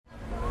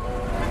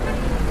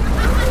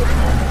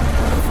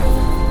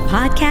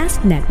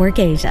Podcast Network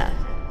Asia.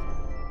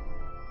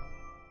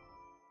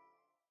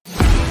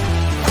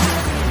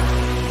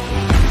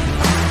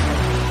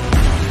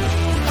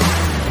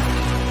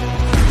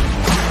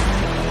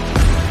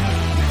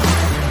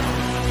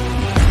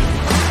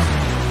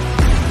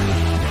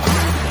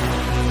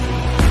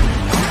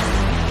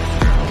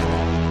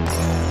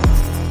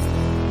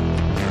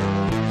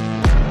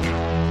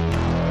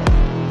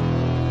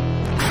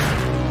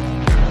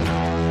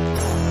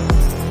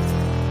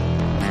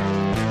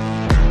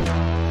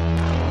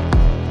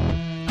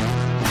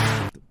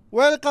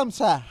 Welcome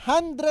sa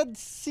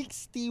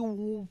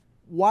 161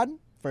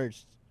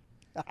 first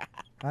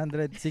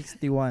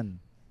 161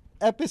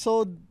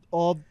 episode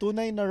of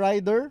Tunay na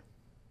Rider.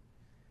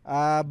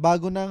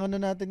 Bago na ang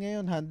ano natin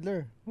ngayon,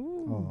 handler.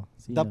 The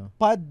sino?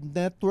 Pod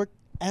Network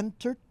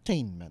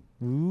Entertainment.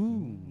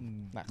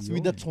 Max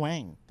with the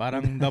twang.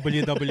 Parang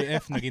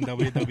WWF naging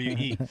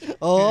WWE.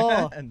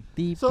 Oh.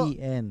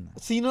 TPN.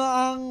 Sino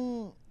ang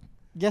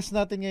guest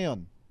natin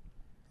ngayon?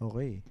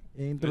 Okay.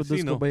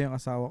 I-introduce ko ba yung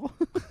asawa ko?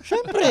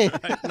 Siyempre.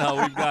 No,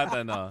 we've got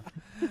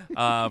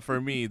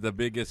for me, the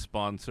biggest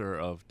sponsor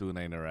of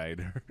Tunay na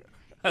Rider.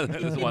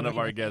 This is one of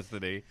our guests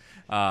today.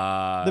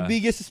 The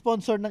biggest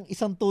sponsor ng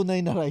isang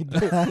tunay na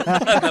rider.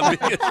 The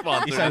biggest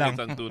sponsor Isa ng lang.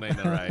 isang Tunay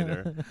na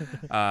Rider.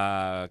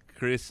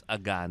 Crizz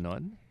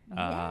Aganon.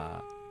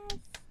 Yeah.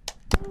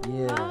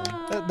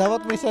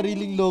 Dapat may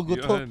sariling logo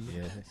to. Yun.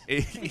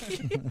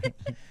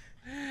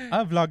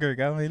 Vlogger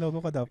ka. May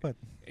logo ka dapat.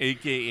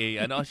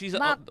 AKA, she's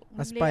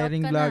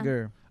Aspiring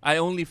vlogger.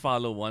 I only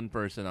follow one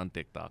person on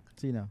TikTok.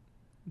 Sino?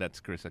 That's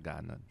Crizz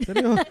Aganon.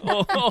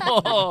 Seryoso?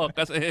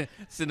 Kasi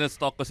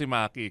sinastalk ko si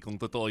Maki kung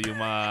totoo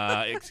yung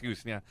mga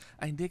excuse niya.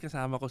 Ay, hindi,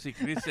 kasama ko si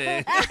Crizz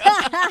eh.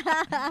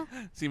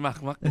 Si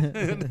Makmak.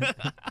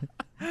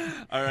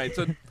 Alright,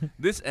 so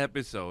this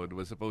episode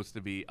was supposed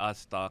to be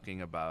us talking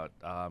about,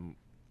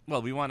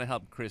 we want to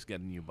help Crizz get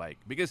a new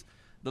bike. Because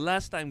the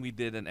last time we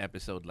did an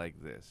episode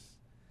like this,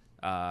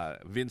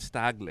 Vince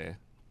Tagle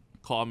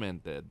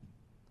commented,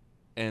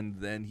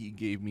 and then he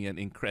gave me an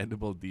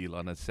incredible deal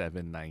on a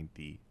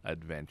 790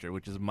 Adventure,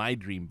 which is my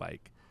dream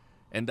bike.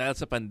 And dahil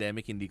sa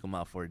pandemic, hindi ko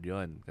ma-afford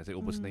yun kasi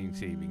ubos na yung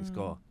savings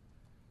ko.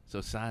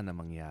 So sana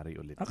mangyari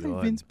ulit Kay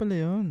yun. Vince pala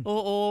yun.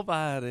 Oo,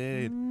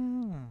 pare.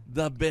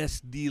 The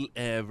best deal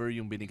ever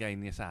yung binigay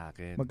niya sa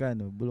akin.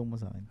 Magkano? Bulong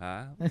mo sa akin.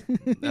 Ha?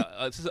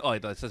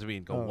 Ito,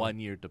 sasabihin ko, 1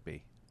 year to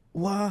pay.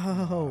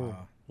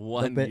 Wow!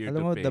 1 year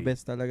Alam mo, to pay. the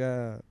best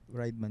talaga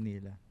Ride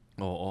Manila.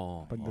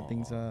 Oo.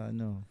 Pagdating sa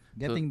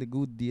getting the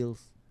good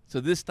deals.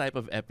 So this type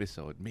of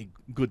episode, make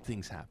good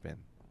things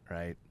happen,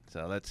 right?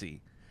 So let's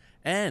see.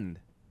 And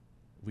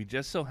we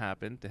just so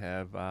happen to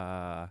have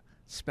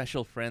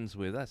special friends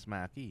with us,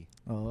 Maki.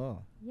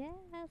 Oo.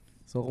 Yes.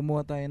 So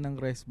kumuha tayo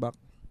ng rest back.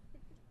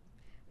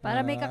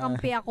 Para may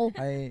kakampi ako.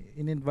 Ay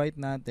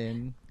in-invite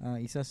natin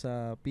isa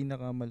sa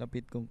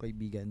pinakamalapit kong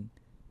kaibigan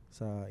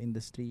sa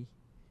industry.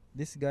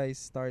 This guy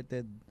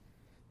started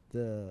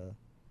the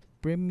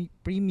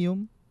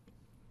premium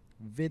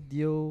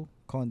video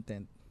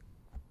content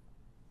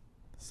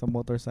sa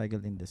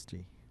motorcycle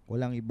industry.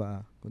 Walang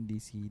iba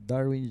kundi si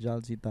Darwin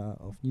Jalcita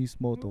of News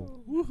Moto.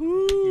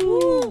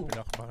 Woohoo!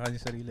 Palakpakan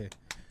yung sarili.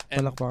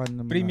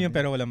 Palakpakan naman. Premium natin.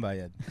 pero walang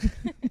bayad.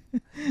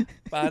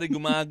 Pare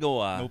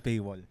gumagawa No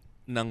paywall.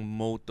 ng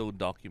moto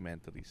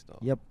documentaries to.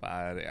 Yep.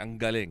 Pare, ang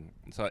galing.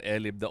 So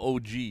Elib, the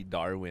OG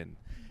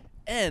Darwin.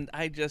 And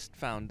I just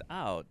found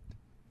out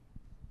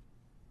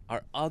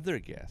our other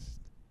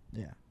guest,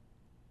 Yeah.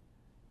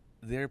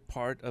 they're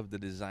part of the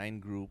design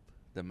group,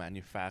 the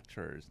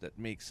manufacturers that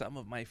make some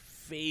of my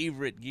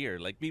favorite gear.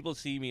 Like people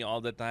see me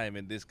all the time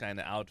in this kind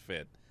of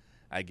outfit.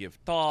 I give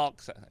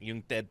talks,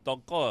 yung TED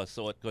Talk ko,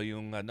 suot ko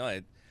yung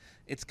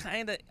it's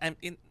kind of I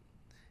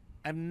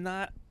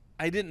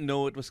didn't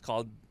know it was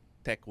called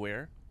tech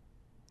wear,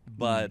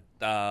 but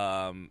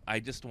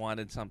I just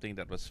wanted something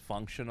that was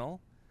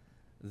functional,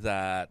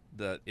 that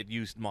it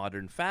used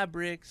modern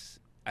fabrics.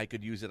 I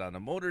could use it on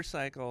a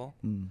motorcycle.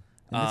 And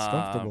it's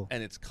comfortable. And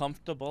it's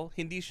comfortable.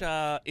 Hindi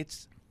siya,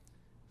 it's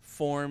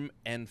form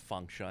and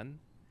function.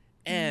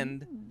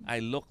 And I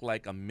look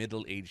like a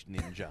middle-aged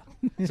ninja.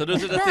 So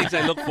those are the things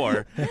I look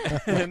for.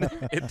 And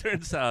it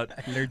turns out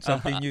I learned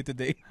something new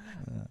today.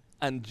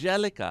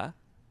 Angelica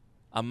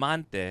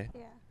Amante,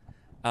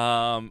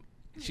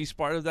 she's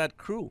part of that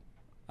crew.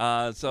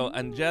 So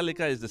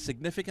Angelica is the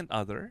significant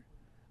other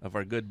of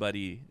our good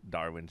buddy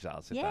Darwin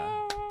Jalcita.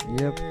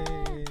 Yep.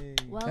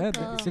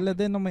 Welcome. Sila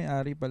din ang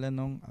may-ari pala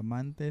nung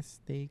Amante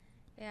Steak.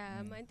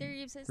 Yeah, Amante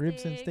Ribs and Steak.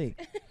 Ribs and Steak.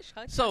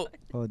 So,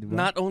 Oh, diba?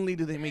 not only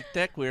do they make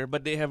techwear,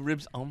 but they have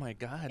ribs. Oh my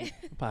God.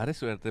 Pare,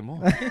 swerte mo.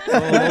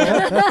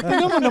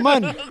 Tingnan mo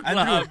naman.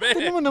 Andrew,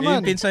 Tingnan mo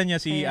naman. yung pinsan niya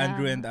si Kaya.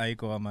 Andrew and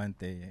Aiko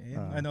Amante.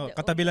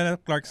 Katabi lang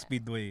ng Clark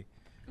Speedway.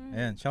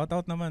 Ayan, shout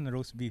out naman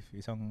roast beef,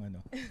 isang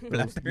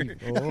Roast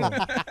platter. beef. Oo.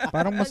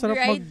 Parang masarap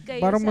Mag-ride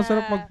kayo parang sa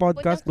masarap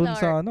mag-podcast Punta dun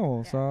sa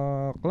Clark. sa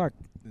Clark.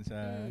 Dun sa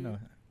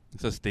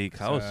Sa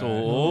steakhouse, Sa-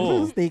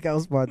 oo.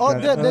 Steakhouse podcast. Oh,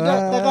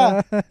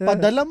 teka.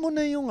 Padala mo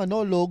na yung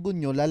logo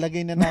nyo.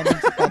 Lalagay na namin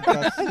sa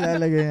podcast.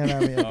 Lalagay na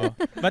namin. Oo.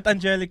 But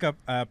Angelica,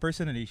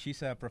 personally,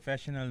 she's a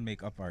professional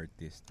makeup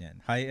artist. Yan.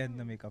 High-end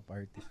na makeup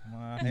artist.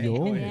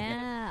 Yun.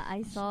 Yeah,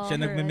 I saw Siya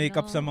her,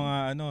 nagme-makeup sa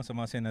mga sa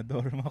mga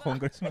senador, mga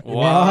congressman.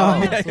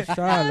 Wow.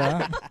 Social,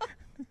 ha?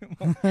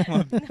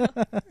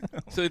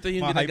 So ito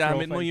yung Mga high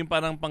ginagamit mo, profile. yung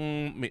parang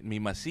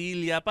may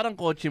masilya, parang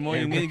kotse mo,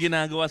 yung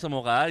ginagawa sa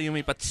mukha, yung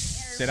may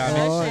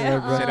Ceramic. Oh,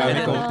 airbrush.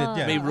 Ceramic coated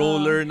yan. may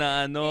roller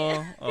na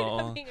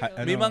Oo.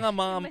 Ha- May mga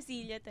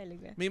Masilya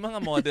talaga. may mga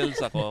models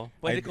ako.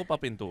 Pwede ko pa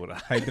pintura.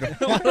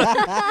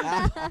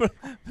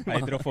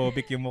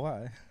 Hydrophobic yung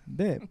mukha.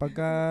 Hindi,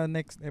 pagka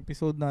next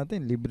episode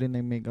natin, libre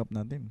na yung makeup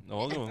natin.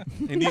 Oo.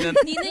 Hindi na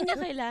Hindi na niya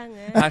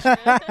kailangan.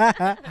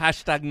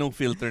 hashtag no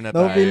filter na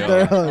No tayo. filter,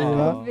 di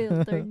ba? No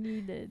filter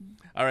needed.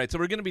 All right, so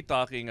we're going to be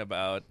talking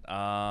about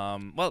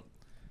well,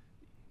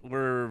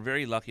 we're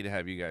very lucky to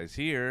have you guys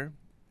here.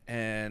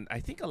 And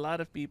I think a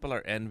lot of people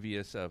are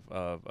envious of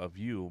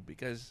you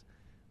because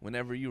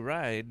whenever you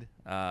ride,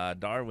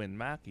 Darwin,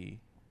 Maki,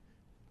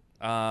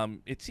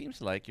 it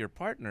seems like your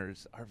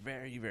partners are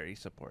very, very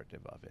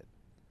supportive of it,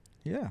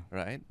 Yeah.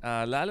 right?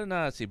 Lalo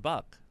na si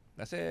Buck.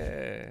 Kasi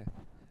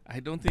I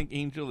don't think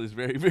Angel is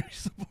very, very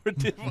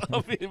supportive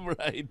of him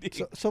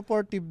riding.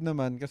 Supportive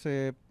naman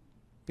kasi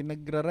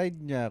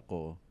pinagra-ride niya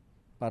ako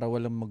para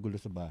walang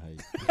magulo sa bahay.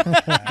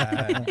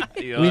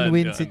 Yun,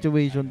 Win-win yun.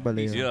 situation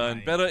pala yun. Yun.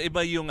 Pero iba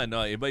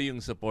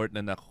yung support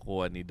na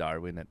nakukuha ni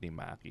Darwin at ni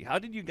Maki.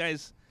 How did you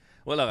guys,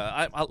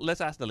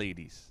 let's ask the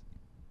ladies.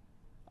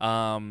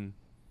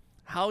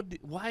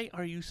 Why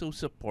are you so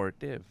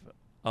supportive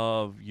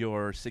of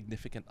your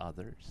significant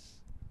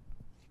others?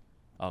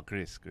 Oh,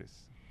 Crizz.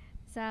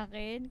 Sa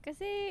akin,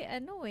 kasi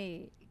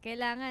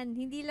kailangan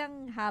hindi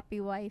lang happy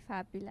wife,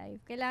 happy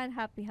life. Kailangan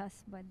happy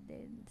husband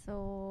din.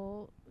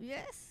 So,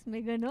 yes,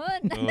 may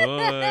ganun.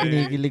 Oy.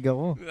 Kinikilig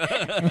ako.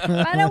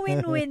 Para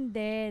win-win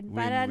din.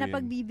 Para Win-win.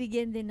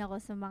 napagbibigyan din ako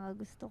sa mga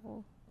gusto ko.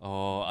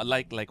 Oh,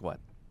 like what?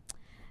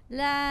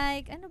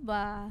 Like, ano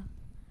ba?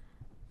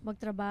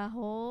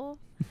 Magtrabaho.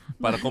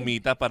 Para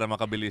kumita, para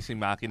makabili si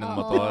Maki ng Oo.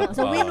 motor.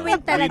 So, Oh.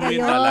 win-win talaga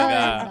Win-win yun. talaga.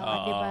 So,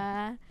 Oo. diba?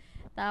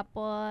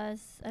 Tapos,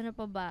 ano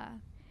pa ba?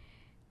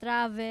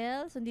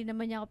 Travel. So, hindi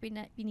naman niya ako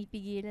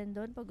pinipigilan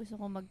doon pag gusto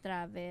kong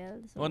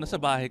mag-travel. So, Nasa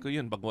bahay ko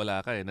yun pag wala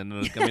ka eh.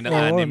 Nanonood kami ng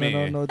Oo, anime eh.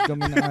 nanonood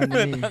kami ng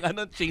anime.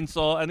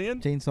 Chainsaw, ano yun?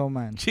 Chainsaw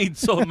Man.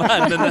 Chainsaw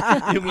Man.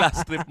 Yung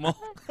last trip mo.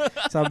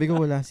 Sabi ko,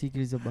 wala si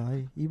Crizz sa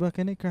bahay. Iba,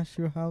 can I crash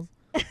your house?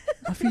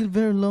 I feel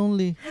very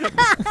lonely.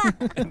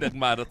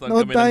 Nag-marathon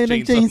Nood kami tayo ng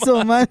ng Chainsaw Chainsaw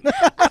Man.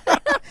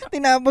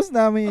 Tinapos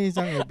namin yung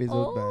isang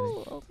episode, pare.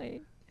 okay.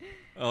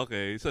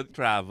 Okay, so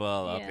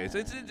travel. Okay, so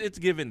it's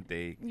give and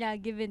take. Yeah,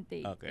 give and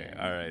take. Okay,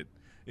 Yeah. all right.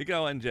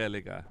 Ikaw,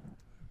 Angelica.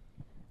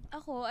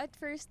 Ako, at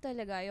first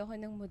talaga, ayoko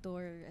ng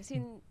motor. As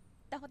in,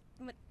 takot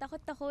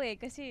ako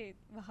kasi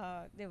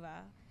baka, di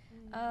ba?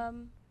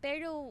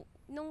 Pero,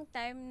 nung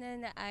time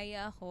na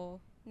naaya ako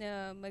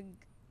na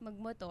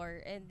magmotor,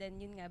 and then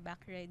yun nga,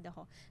 back ride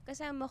ako,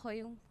 kasama ko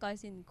yung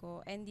cousin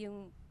ko, and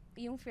yung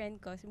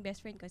friend ko, yung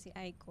best friend ko, si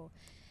Aiko.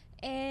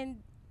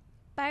 And,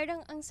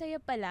 parang ang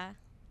saya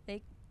pala,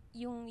 like,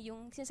 yung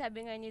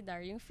sinasabi nga ni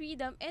Dar, yung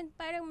freedom, and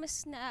parang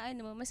mas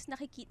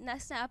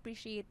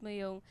na-appreciate mo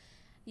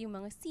yung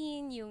mga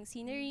scene, yung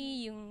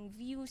scenery, yung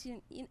views,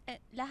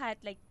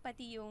 lahat, like,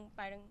 pati yung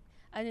parang,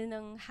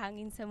 ng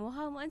hangin sa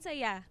mukha mo, ang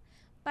saya.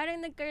 Parang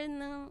nagkaroon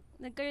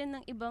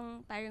ng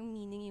ibang parang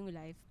meaning yung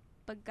life.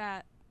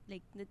 Pagka,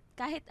 like,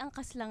 kahit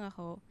angkas lang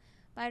ako,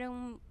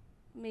 parang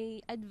may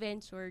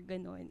adventure,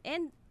 ganon.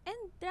 And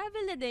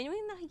travel na din,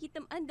 yung nakikita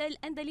mo,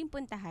 andaling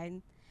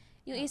puntahan,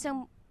 yung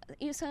isang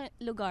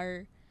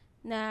lugar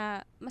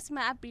na mas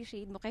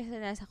ma-appreciate mo kaysa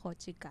nasa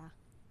kotse ka.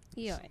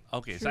 Yun.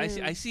 Okay, so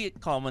I see a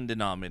common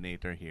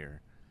denominator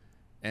here.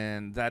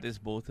 And that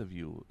is both of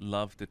you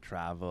love to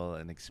travel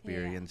and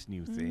experience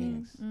new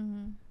things.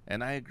 Mm-hmm. And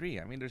I agree.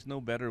 I mean, there's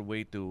no better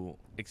way to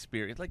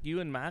experience. Like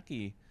you and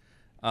Maki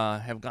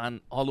have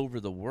gone all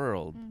over the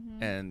world.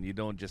 And you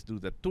don't just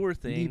do the tour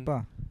Hindi thing.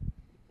 pa.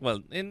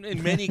 Well, in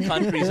many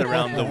countries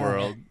around the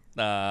world,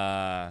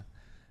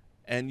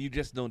 and you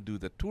just don't do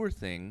the tour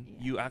thing.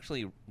 Yeah. You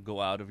actually go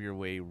out of your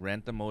way,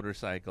 rent a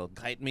motorcycle.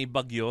 Kahit may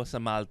bagyo sa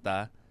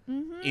Malta,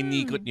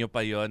 inikot nyo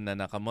pa yon na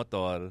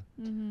nakamotor.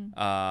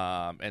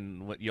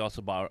 And you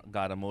also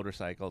got a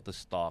motorcycle to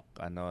stalk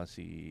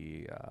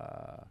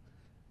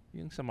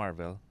yung sa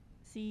Marvel.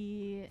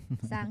 Si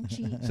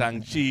Sang-Chi.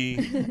 Sang-Chi.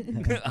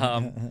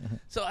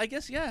 So I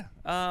guess, yeah.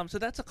 So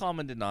that's a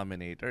common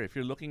denominator. If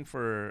you're looking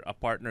for a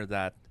partner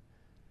that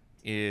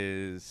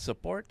is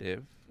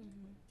supportive,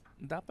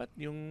 dapat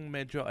yung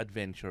medyo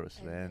adventurous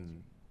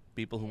rin.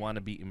 People who want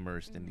to be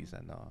immersed in these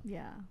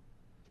Yeah.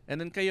 And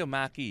then kayo,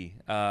 Maki,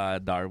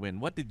 Darwin,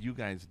 what did you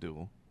guys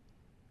do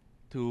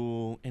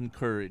to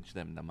encourage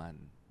them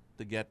naman?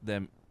 To get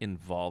them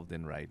involved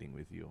in riding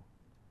with you?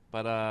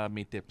 Para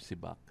may tips si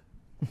Buck.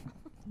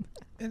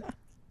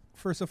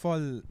 First of all,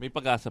 May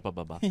pag-asa pa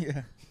ba, Buck?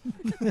 yeah.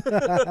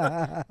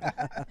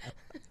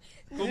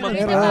 Kung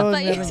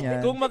Meron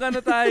yan. kung magano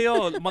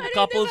tayo,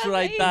 mag-couples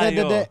ride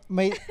tayo.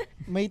 Hindi.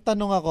 May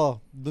tanong ako.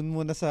 Dun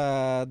muna sa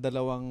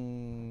dalawang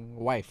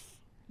wife.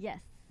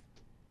 Yes.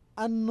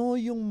 Ano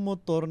yung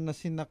motor na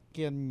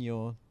sinakyan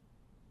nyo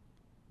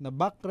na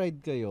back ride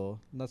kayo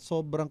na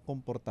sobrang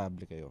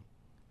komportable kayo?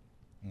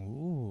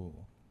 Ooh.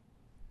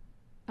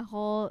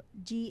 Ako,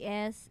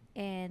 GS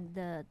and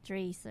the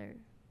Tracer.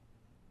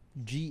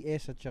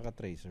 GS at saka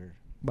Tracer.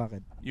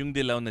 Bakit? Yung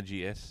dilaw na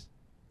GS.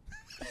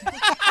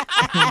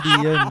 Hindi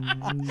yun.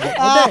 Hindi.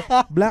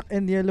 Black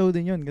and yellow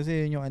din yun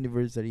kasi yun yung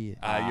anniversary.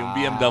 Yung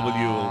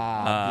BMW,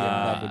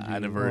 BMW.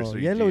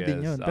 anniversary Yellow GS. din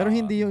yun. Pero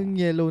hindi yung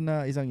yellow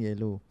na isang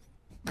yellow.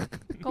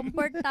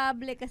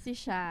 Komportable kasi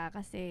siya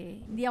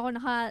kasi hindi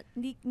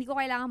ko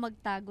kailangan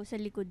magtago sa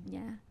likod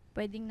niya.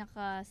 Pwedeng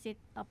naka-sit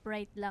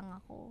upright lang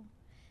ako.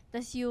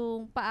 Tas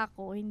yung paa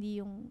ko,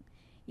 hindi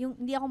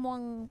ako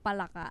mukhang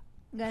palaka.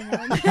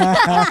 Ganon.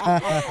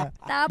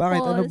 Tapos,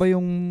 Bakit? Ano ba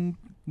yung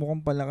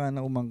mukhang palaka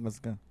na umangkas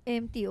ka?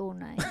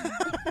 MT-09.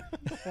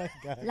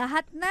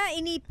 Lahat na,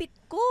 inipit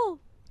ko.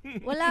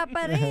 Wala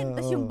pa rin.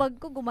 Tapos yung bag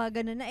ko,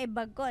 gumagano na.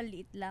 Bag ko,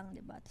 aliit lang,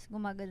 diba? Tapos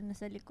gumagano na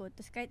sa likod.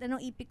 Tapos kahit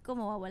anong ipit ko,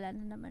 mawawala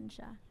na naman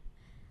siya.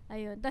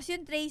 Ayun. Tapos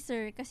yung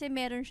Tracer, kasi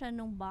meron siya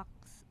nung box.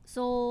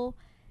 So,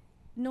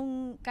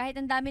 kahit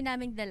ang dami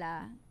naming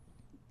dala,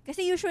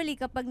 kasi usually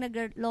kapag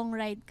nag-long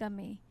ride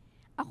kami,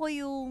 ako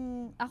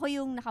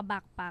yung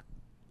naka-backpack.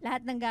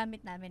 Lahat ng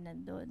gamit namin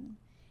nandun.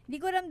 Hindi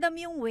ko ramdam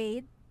yung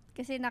weight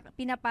kasi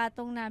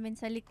pinapatong namin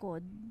sa likod.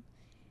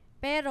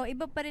 Pero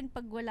iba pa rin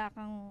pag wala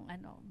kang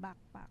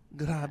backpack.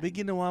 Grabe,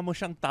 ginawa mo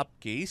siyang top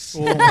case.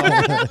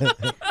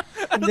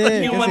 Hindi,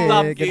 yung kasi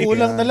top ganito case?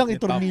 Kulang na yan. lang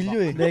itornilyo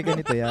eh. Hindi,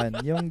 ganito yan.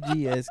 Yung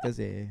GS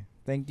kasi,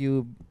 thank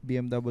you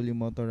BMW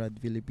Motorrad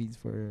Philippines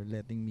for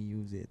letting me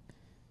use it.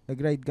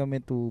 Nag-ride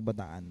kami to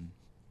Bataan.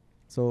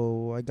 So,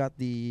 I got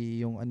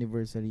yung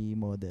anniversary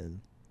model.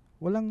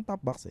 Walang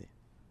top box eh.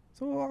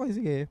 So, okay,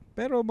 sige.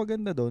 Pero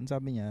maganda doon,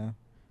 sabi niya,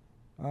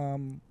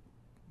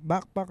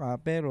 backpack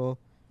pero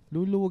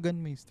luluwagan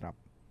mo yung strap.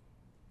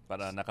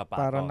 Para nakapatong.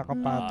 Para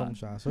nakapatong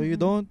siya. So, you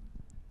don't,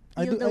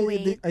 Feel the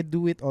weight. I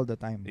do it all the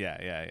time. Yeah.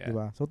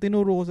 Diba? So,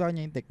 tinuro ko sa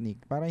kanya yung technique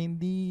para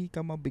hindi ka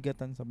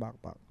mabigatan sa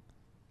backpack.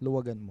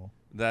 Luwagan mo.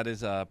 That is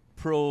a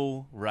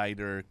pro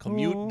rider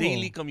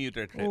daily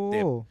commuter trip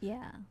tip. Oo.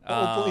 Yeah.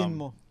 Paupuin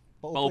mo.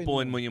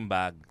 Paupuin mo yung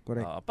bag.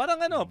 Correct.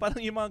 Parang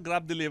yung mga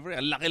Grab delivery,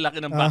 ang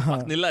laki-laki ng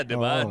backpack nila, di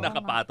ba? Oo.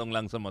 Nakapatong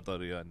lang sa motor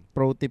yun.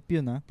 Pro tip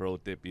yun, ha?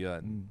 Pro tip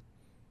yun.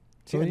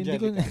 Si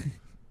Angelica.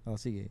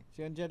 Sige.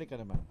 Si Angelica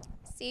naman.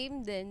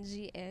 Same din,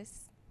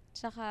 GS.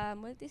 Tsaka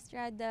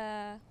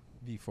Multistrada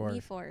V4.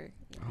 V4.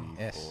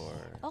 Yes.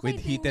 Okay With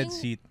din heated yung-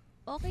 seat.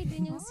 Okay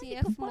din yung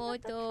CF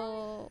Moto.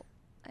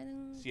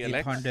 Anong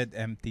CLX? 800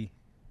 MT.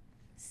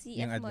 CF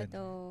Yung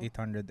Moto?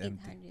 800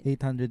 MT.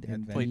 800 MT.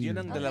 Adventure. Wait, yun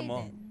ang dala Okay mo?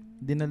 din.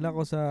 Dinala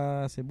ko sa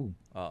Cebu.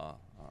 Oo.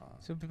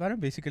 So parang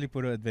basically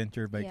puro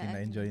adventure bike Yeah, yung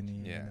na-enjoy ni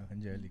Yeah.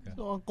 Angelica.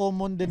 So, ang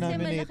common Kasi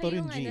denominator malaki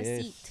yung yung GS.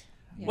 seat.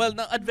 Yeah. Well,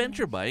 na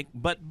adventure bike,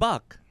 but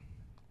buck.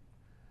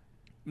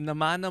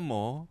 Namana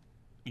mo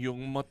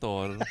yung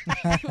motor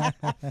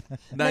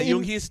na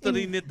yung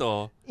history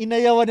nito,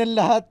 Inayawan ng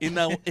lahat.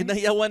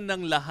 inayawan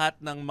ng lahat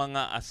ng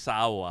mga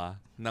asawa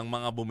ng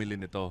mga bumili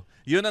nito.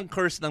 Yun ang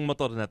curse ng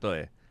motor na to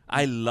eh.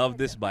 I love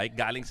this bike.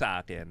 Galing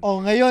sa akin. Oh,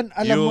 ngayon,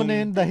 alam mo Yung- na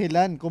yung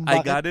dahilan kung I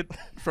bakit. got it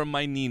from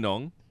my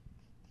ninong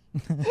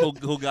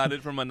who got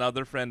it from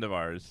another friend of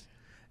ours.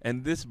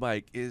 And this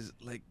bike is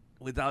like,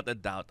 without a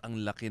doubt,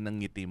 ang laki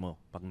ng ngiti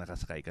mo pag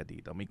nakasakay ka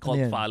dito. May cult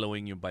Ano yan?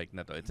 following yung bike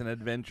na to. It's an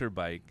adventure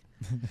bike.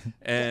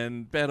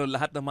 Pero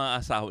lahat ng mga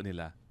asawa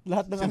nila,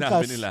 Lahat ng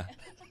sinabi angkas. nila,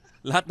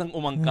 lahat ng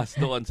umangkas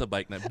doon sa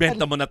bike na,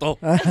 benta mo na to.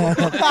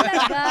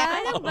 Talaga?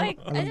 Anong bike?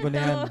 Alam ko na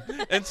yan.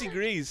 And si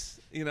Grace,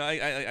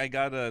 I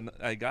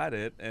got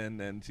it, and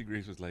then si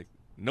Grace was like,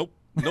 nope.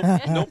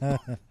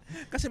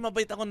 Kasi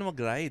mabait ako na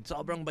mag-ride.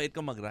 Sobrang bait ko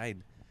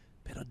mag-ride.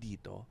 Pero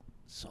dito,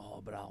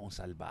 sobra akong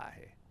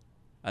salbahe.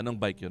 Anong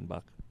bike yun,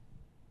 Bak?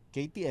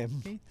 KTM.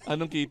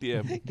 Anong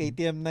KTM?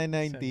 KTM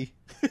 990.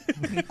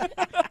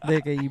 Hindi,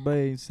 kay iba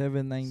yung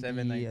 790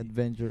 790.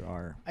 Adventure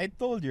R. I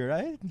told you,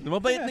 right?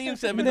 Mabait na yung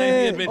 790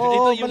 Hindi. Adventure. Oo,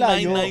 Ito yung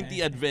malayo.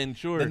 990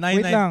 Adventure. The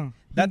Wait 99 lang.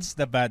 That's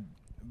the bad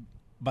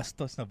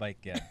bastos na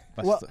bike yan.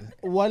 Bastos.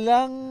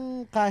 Walang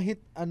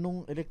kahit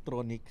anong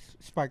electronics,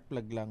 spark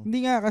plug lang.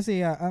 Hindi nga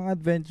kasi ang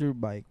adventure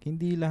bike,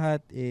 hindi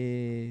lahat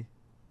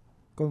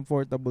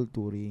comfortable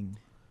touring.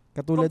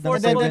 Katulad ng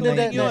Comfortable Hindi,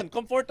 hindi, 790. yun.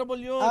 Comfortable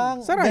yun.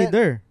 Sa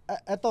rider.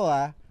 Ito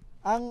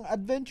ang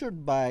adventure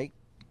bike,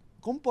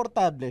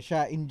 komportable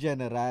siya in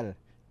general.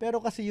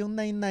 Pero kasi yung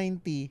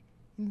 990,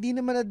 hindi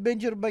naman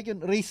adventure bike yun.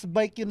 Race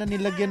bike yun na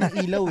nilagyan ng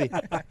ilaw eh.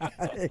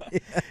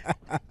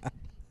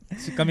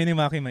 Kami ni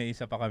Maki may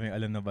isa pa kami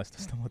alam na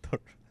bastos na motor.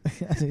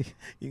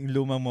 yung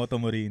lumang Moto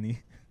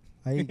Morini.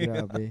 Ay,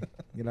 grabe.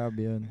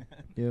 Grabe yun.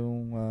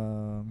 Yung,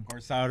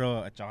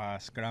 Corsaro at saka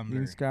Scrambler.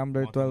 yung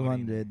Scrambler Moto 1200.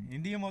 Marine.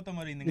 Hindi yung Moto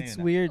Marine ngayon. It's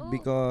weird Oh,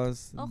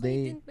 because Okay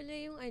they... din pala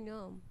yung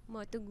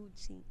Moto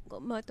Guzzi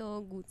na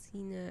Moto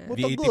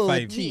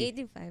V85. Gucci.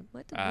 V85.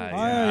 Moto Ah,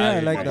 Guzzi. yeah,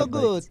 I like Moto that.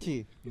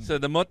 Gucci. So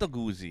the Moto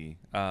Guzzi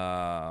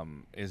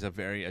is a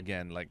very,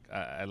 again, like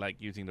I like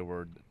using the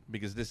word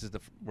because this is the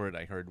word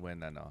I heard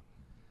when I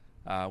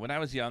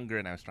was younger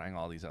and I was trying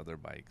all these other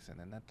bikes, and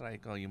then na-try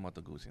ko yung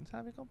Moto Guzzi. And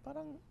sabi ko,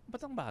 parang,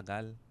 ba't ang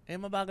bagal?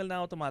 Mabagal na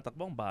ako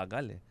tumatakbo, ang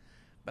bagal eh.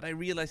 But I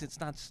realized it's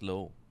not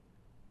slow.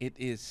 It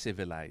is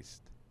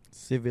civilized.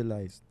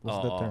 Civilized was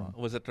the term.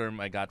 Was a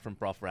term I got from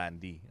Prof.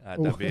 Randy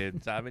Oh.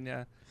 David. Sabi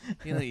niya,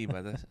 yun ang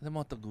iba, the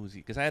Moto Guzzi.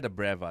 Because I had a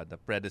Breva, the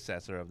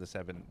predecessor of the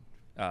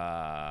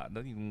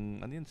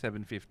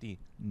 750.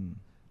 Mm.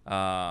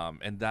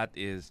 And that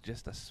is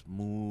just a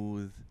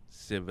smooth,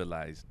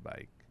 civilized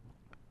bike.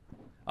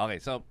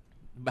 Okay, so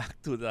back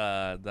to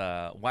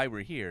the why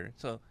we're here.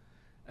 So,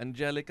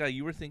 Angelica,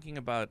 you were thinking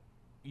about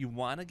you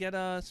want to get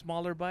a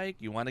smaller bike,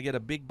 you want to get a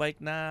big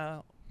bike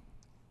now.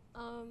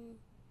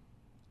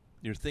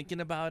 You're thinking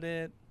about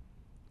it.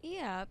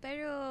 Yeah,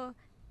 pero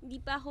hindi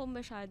pa ako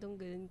masyadong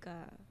ganun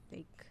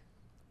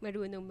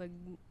marunong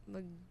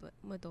mag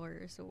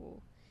motor.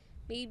 So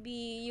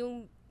maybe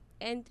yung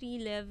entry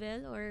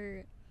level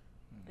or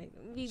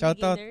Shout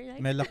out beginner,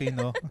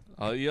 Melakino.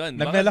 Oh, yun.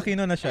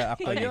 Nag-Melakino na siya Oh,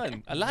 actually.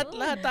 yun.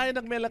 Lahat tayo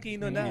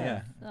nag-Melakino na.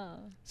 Yeah.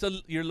 So,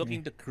 you're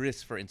looking to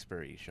Crizz for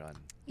inspiration.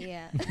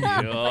 Yeah.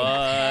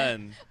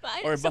 Yun.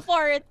 Or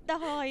support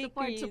ako kay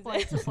Crizz.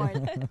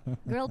 Support.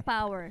 Girl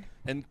power.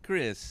 And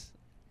Crizz,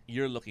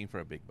 you're looking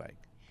for a big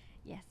bike.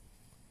 Yes.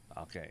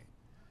 Okay.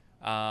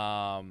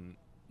 How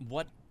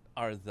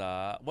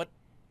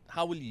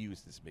will you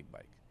use this big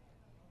bike?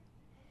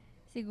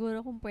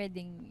 Siguro kung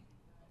pwedeng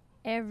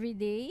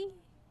everyday,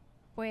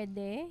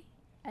 pwede.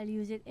 I'll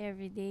use it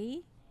every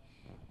day.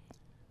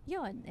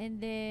 Yun.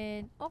 And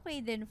then,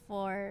 okay din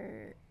for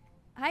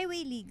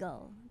highway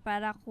legal.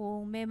 Para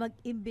kung may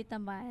mag-imbita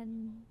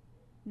man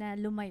na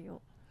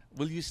lumayo.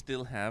 Will you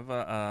still have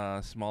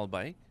a small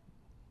bike?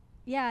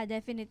 Yeah,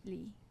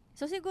 definitely.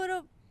 So,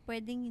 siguro,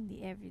 pwedeng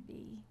hindi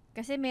everyday.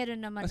 Kasi meron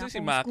naman Kasi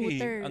si akong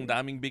Maki, scooter. ang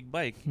daming big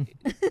bike.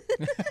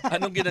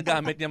 Anong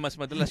ginagamit niya mas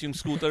madalas? Yung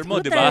scooter mo,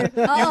 di ba? Oo.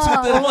 Yung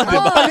scooter mo, di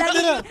ba? Palit nyo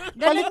na.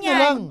 Ganun Palit nyo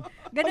yan. lang.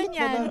 Ganun Palit mo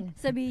yan. lang.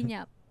 Sabihin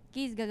niya,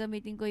 Kiz,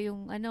 gagamitin ko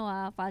yung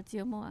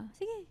Fazio mo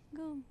Sige,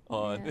 go.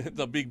 Oh, Ayan.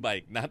 the big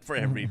bike, not for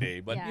every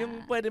day, but Yeah.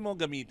 yung pwede mo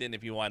gamitin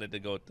if you wanted to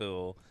go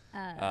to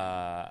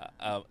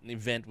an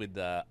event with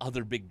the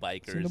other big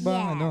bikers.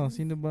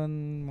 Sino ba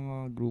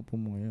mga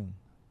grupo mo ngayon?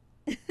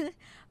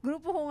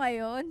 Grupo ko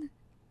ngayon,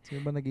 Sino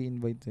ba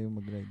nag-i-invite sa'yo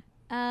mag-ride?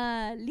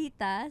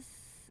 Litas,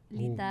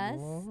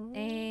 Oh.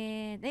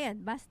 and ayan,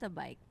 Basta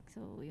Bike.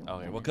 So, yung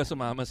Okay, wag ka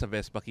sumama sa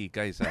Vespa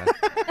Kikays, ha?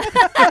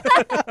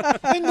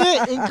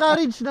 Hindi,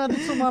 encourage natin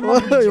sumama.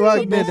 Wag,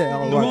 hindi.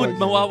 Dude,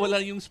 mawawala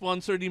yung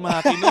sponsor ni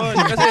Maki nun.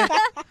 Kasi,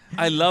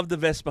 I love the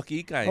Vespa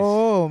Kikays.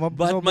 Oo,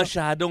 But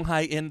masyadong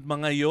high-end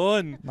mga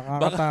yon.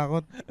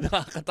 nakakatakot.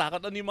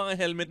 Nakakatakot ano yung mga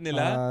helmet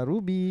nila.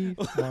 Ruby,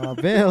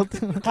 belt.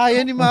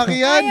 Kaya ni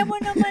Maki yan. Kaya mo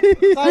naman,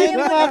 Kaya ni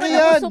Maki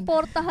yan.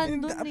 suportahan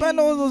dun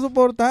Paano ko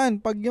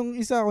susuportahan? Pag yung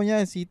isa ko niya,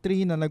 si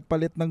Trina,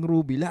 nagpalit ng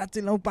Ruby, lahat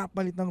sila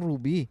papalit ng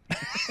Ruby.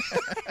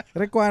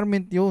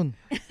 Requirement yun.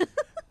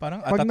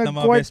 Parang atat na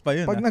mga Vespa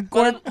yun. Pag ah.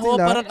 nag-quart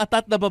sila, Parang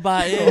atat na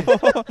babae.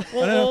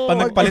 Pag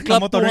nagpalit ng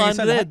motor ng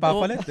isa, 200. lahat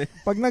papalit eh.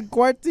 pag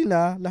nag-quart sila,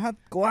 lahat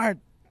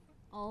quart.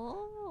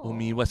 Oh.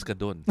 Umiwas ka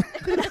dun.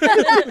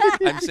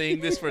 I'm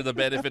saying this for the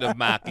benefit of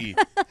Maki.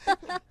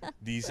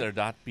 These are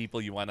not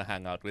people you want to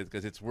hang out with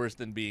because it's worse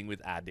than being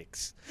with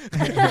addicts.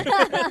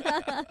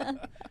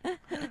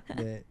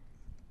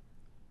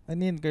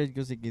 Ini-encourage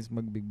ko si Kiz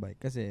mag-big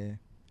bike kasi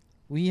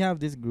we have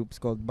these groups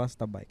called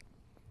Basta Bike.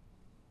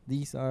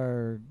 These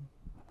are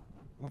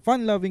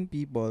fun-loving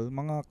people,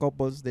 mga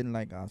couples din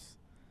like us.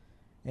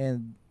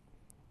 And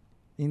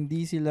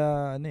hindi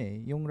sila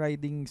yung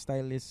riding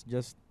style is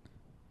just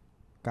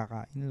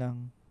kakain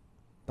lang,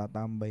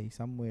 tatambay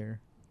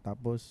somewhere,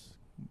 tapos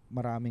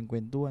maraming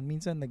kwentuhan.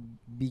 Minsan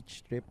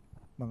nag-beach trip,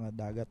 mga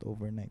dagat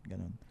overnight,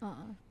 ganun.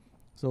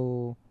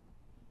 So,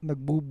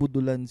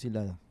 nagbubudulan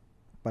sila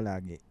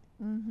palagi.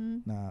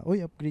 Na,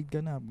 upgrade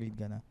ka na.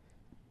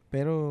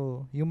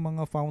 Pero, yung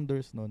mga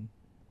founders nun,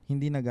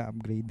 hindi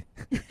nag-upgrade.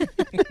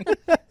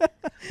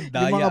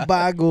 Yung mga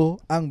bago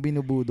ang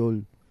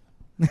binubudol.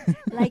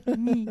 Like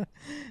me.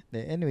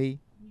 Anyway,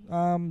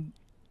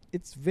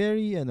 it's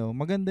very,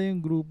 maganda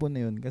yung grupo na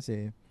yun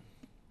kasi,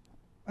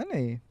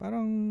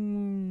 parang,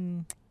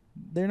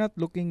 they're not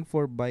looking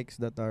for bikes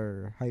that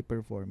are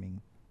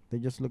high-performing.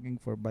 They're just looking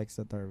for bikes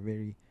that are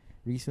very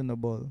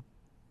reasonable,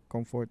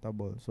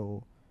 comfortable.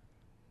 So,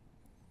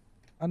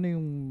 ano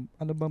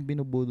bang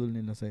binubudol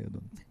nila sa'yo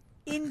doon?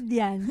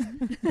 Indian.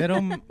 Pero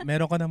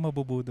meron ka nang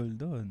mabubudol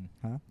doon.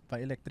 Ha?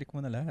 Pa-electric mo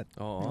na lahat.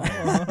 Oo.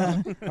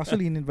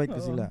 Actually, in-invite ko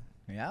sila.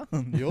 Yeah.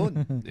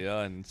 Yun.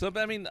 Yun. So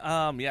I mean,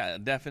 yeah,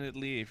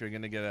 definitely if you're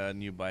gonna get a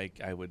new bike,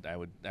 I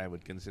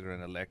would consider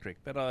an electric.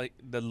 Pero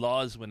the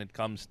laws when it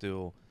comes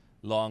to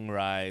long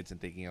rides and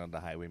taking it on the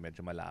highway,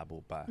 medyo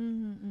malabo pa.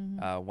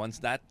 Once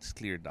that's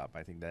cleared up,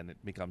 I think then it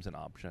becomes an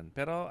option.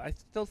 Pero I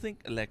still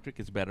think electric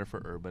is better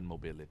for urban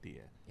mobility.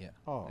 Yeah.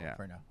 Oh. Yeah.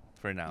 For now.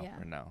 For now. Yeah.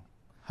 For now.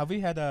 Have we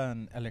had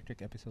an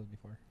electric episode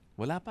before?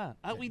 Wala pa.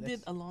 We Let's-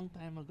 did a long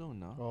time ago,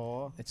 no?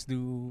 Oh. Let's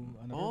do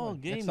another one.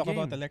 Game, Let's talk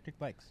about game. electric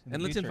bikes. in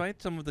And the let's future.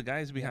 invite some of the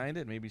guys behind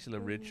it. Maybe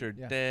sila Richard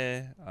Yeah.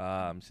 Te,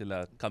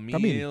 sila Camille.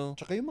 Camille.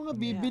 Tsaka yung mga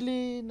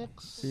bibili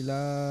next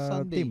Sila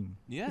Sunday. Tim.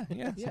 Yeah,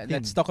 yeah. Yeah, Team.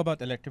 let's talk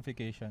about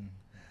electrification.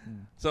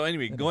 So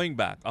anyway, going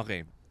back.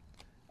 Okay.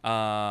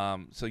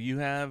 So you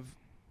have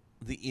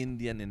the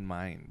Indian in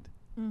mind.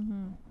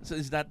 So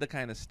is that the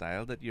kind of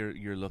style that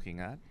you're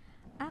looking at?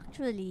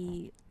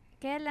 Actually,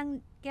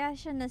 kaya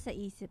siya nasa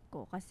isip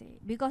ko kasi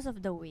because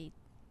of the weight.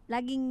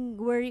 Laging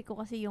worry ko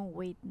kasi yung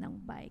weight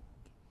ng bike.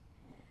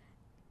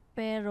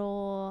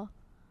 Pero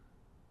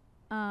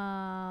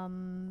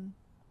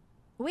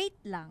weight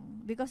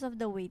lang because of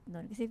the weight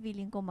nun kasi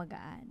feeling ko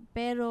magaan.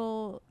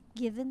 Pero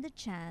given the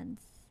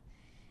chance,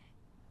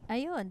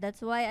 ayun,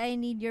 that's why I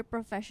need your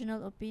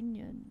professional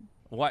opinion.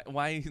 Why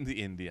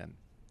the Indian?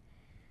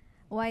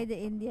 Why the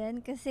Indian?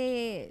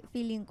 Kasi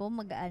feeling ko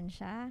magaan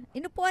siya.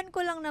 Inupuan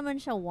ko lang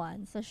naman siya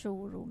once sa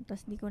showroom,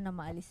 tapos di ko na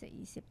maalis sa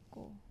isip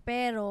ko.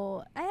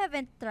 Pero I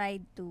haven't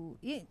tried to,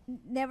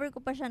 never ko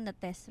pa siya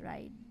na-test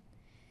ride.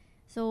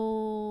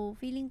 So,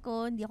 feeling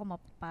ko hindi ako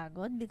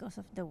mapapagod because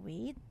of the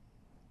weight.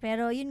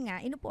 Pero yun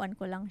nga, inupuan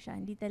ko lang siya.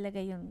 Hindi talaga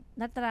yung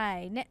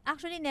na-try.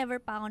 Actually, never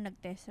pa ako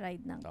nag-test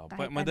ride ng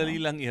kahit Madali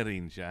ano. lang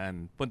i-arrange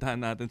yan. Puntahan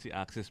natin si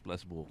Access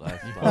Plus bukas.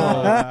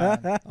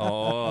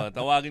 Oo,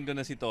 tawagin ko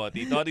na si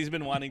Toti. Toti's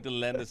been wanting to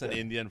lend us an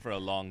Indian for a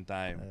long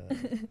time.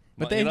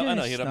 But the Indian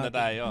is hiram na not-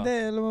 tayo. Hindi,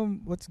 alam mo,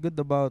 what's good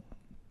about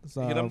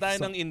Hiram tayo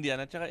ng Indian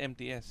at saka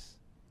MTS.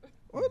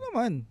 Oo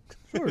naman.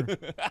 Sure.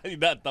 Ay,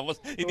 tapos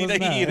hindi Tapos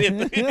na. nahihirit.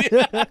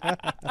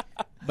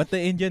 But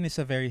the Indian is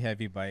a very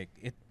heavy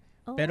bike.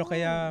 Oh. Pero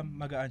kaya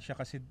magaan siya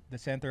kasi the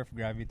center of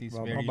gravity is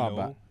very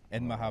Mababa. low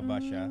and mahaba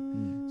siya.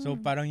 So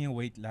parang yung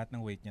weight, lahat ng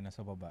weight niya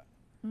nasa baba.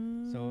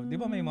 So, di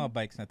ba may mga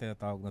bikes na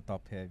tinatawag na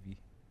top heavy?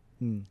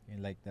 Hmm.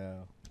 In like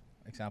the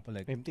example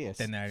like MTS.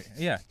 Tenere.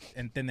 Yeah,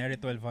 and Tenere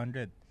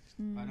 1200.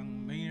 Parang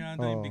may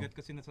nando yung Oh. bigat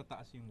kasi nasa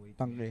taas yung weight.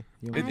 Tangke.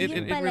 Yung It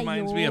yun pala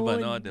reminds me of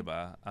yun.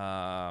 diba?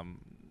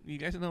 You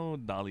guys know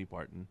Dolly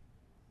Parton?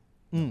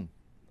 Mm.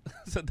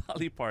 So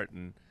Dolly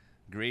Parton,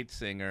 great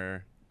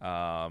singer.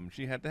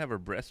 She had to have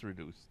her breasts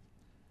reduced.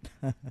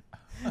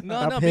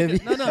 Top heavy.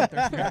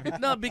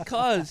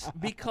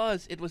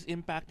 Because it was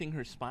impacting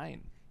her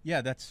spine.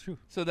 Yeah, that's true.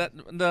 So that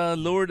the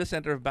lower the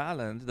center of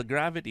balance, the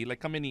gravity, like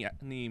kami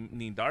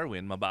ni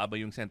Darwin, mababa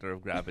yung center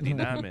of gravity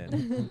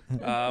namin.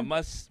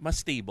 Mas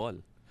stable.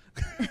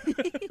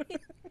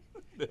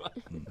 Diba?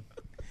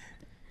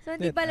 So,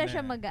 hindi pala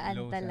siya Low magaan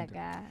center.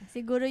 talaga.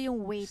 Siguro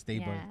yung weight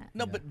Stable. niya.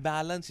 No, Yeah. but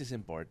balance is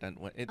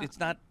important. It's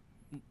not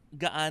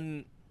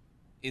gaan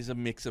is a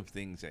mix of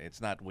things.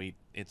 It's not weight.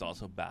 It's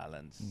also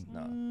balance.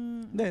 No.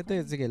 Hindi,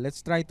 sige.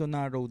 Let's try to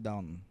narrow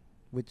down.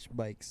 Which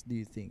bikes do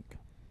you think?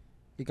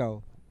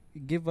 Ikaw,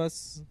 give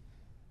us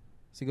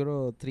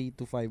siguro 3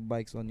 to 5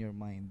 bikes on your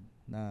mind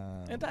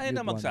na Tayo you'd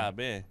na wanna-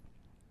 magsabi.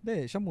 Hindi,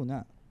 siya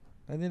muna.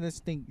 And then let's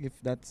think if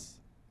that's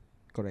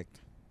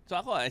correct. So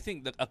ako, I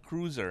think that a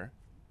cruiser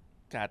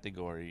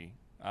category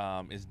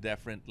is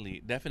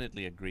definitely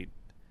a great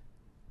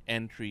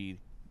entry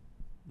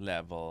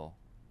level,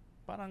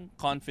 parang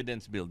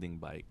confidence building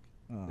bike,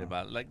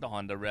 diba? Like the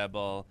Honda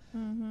Rebel,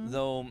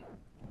 though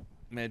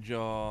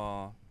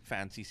medyo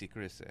fancy si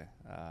Crizz eh.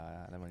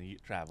 Alam mo,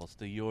 travels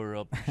to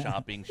Europe,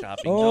 shopping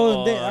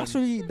Oh, doon.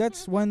 actually,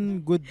 that's one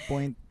good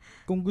point.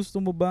 Kung gusto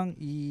mo bang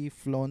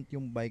i-flaunt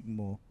yung bike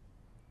mo,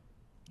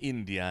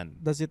 Indian.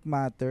 does it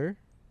matter?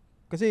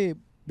 Kasi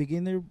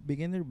beginner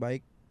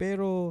bike,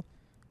 pero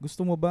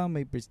gusto mo ba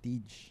may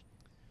prestige?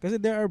 Kasi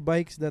there are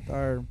bikes that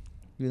are,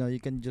 you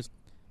can just,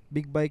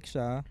 big bike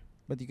siya,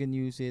 but you can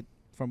use it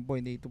from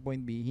point A to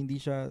point B. Hindi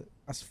siya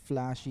as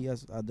flashy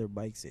as other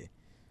bikes eh.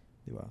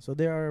 Diba? So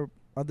there are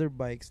other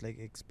bikes like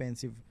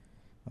expensive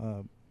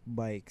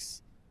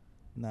bikes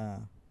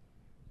na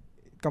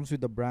it comes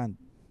with the brand.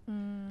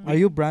 Are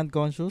you brand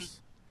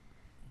conscious?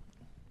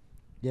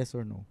 Yes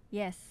or no?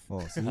 Yes. Oh,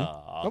 see? Okay.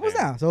 Tapos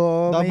na.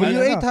 So, may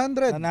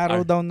W800.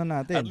 na-narrow down na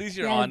natin. At least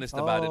you're Yeah. honest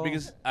about it Oh.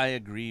 because I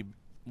agree.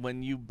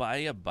 When you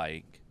buy a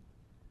bike,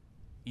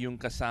 yung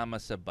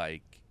kasama sa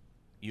bike,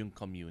 yung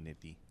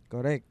community,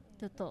 Correct.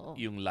 Totoo.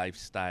 yung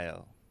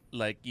lifestyle.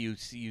 Like you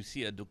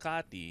see a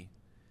Ducati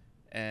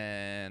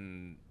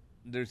and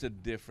there's a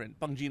different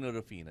pang Gino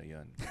Rufino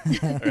yun.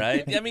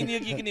 Right? I mean, you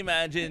can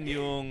imagine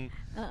yung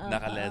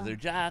naka-leather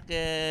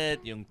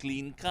jacket, yung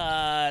clean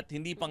cut,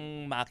 hindi pang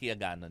Maki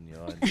ganon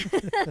yun.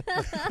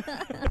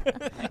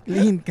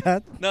 Clean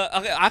cut. No,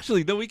 okay,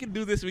 actually, no, we can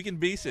do this. We can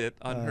base it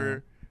on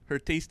her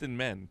taste in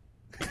men.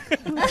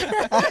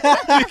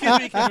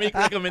 we can make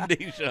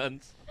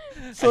recommendations.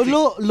 So,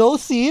 low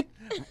seat.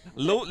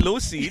 Low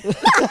seat,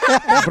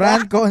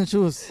 Brand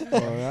conscious.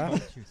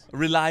 Alright.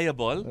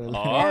 reliable. Oh,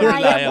 Reliable.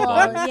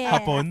 reliable. Yes.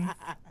 Hapon.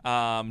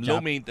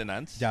 Low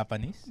maintenance.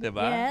 Japanese.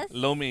 Diba? Yes.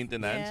 Low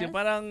maintenance. Yes. Yung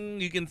parang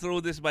you can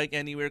throw this bike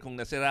anywhere kung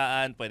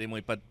nasiraan, pwede mo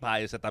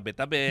ipapayo sa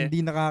tabi-tabi.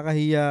 Hindi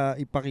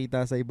nakakahiya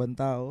ipakita sa ibang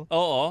tao.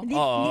 Oo, Hindi,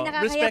 oo. hindi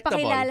nakakaya Respectable.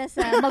 pakilala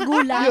sa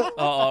magulang.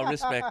 Oo,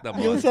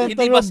 respectable. Yung center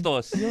Hindi of-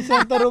 bastos. Yung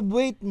center of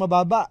weight,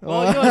 mababa.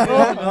 Oh, yun.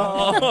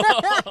 Oo.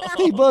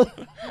 Stable.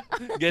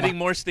 Getting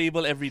more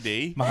stable every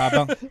day.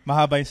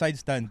 Mahaba yung side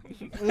stand.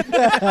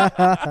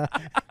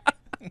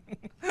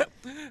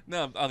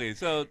 No, okay.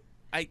 So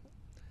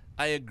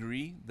I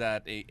agree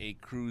that a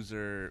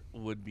cruiser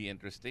would be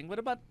interesting.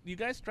 What about you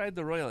guys tried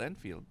the Royal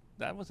Enfield?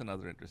 That was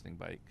another interesting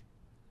bike.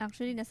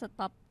 Actually, nasa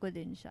top ko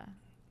din siya.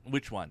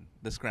 Which one?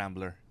 The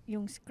Scrambler.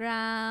 Yung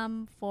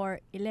Scram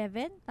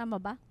 411, tama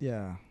ba?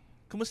 Yeah.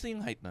 Kumusta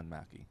yung height nun,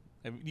 Maki?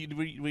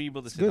 Were you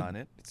able to It's sit good. on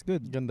it? It's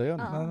good. Ganda yun.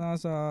 Oo.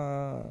 Nasa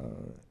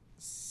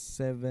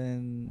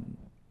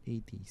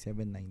 780,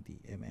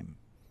 790 mm.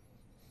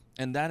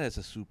 And that is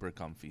a super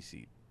comfy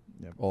seat.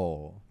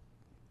 Oh.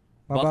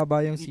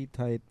 Mababa yung seat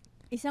height.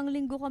 Isang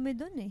linggo kami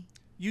dun eh.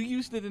 You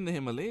used it in the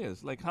Himalayas.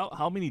 Like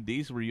how many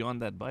days were you on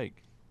that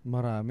bike?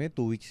 Marami,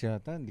 2 weeks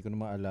yata. Hindi ko na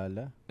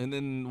maalala. And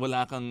then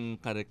wala kang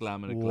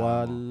kareklamo.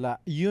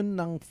 Wala. Yun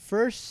ang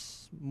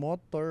first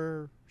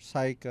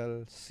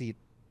motorcycle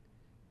seat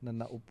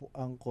na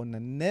naupuan ko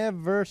na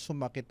never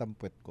sumakit ang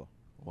puwet ko.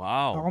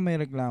 Wow. Ako may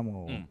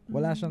reklamo. Mm.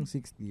 Wala siyang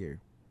 6th gear.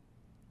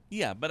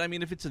 Yeah, but I mean,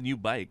 if it's a new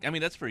bike, I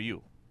mean, that's for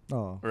you,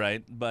 Oo.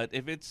 right? But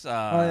if it's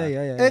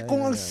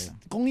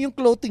Kung yung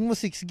clothing mo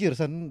 6 gear,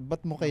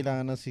 ba't mo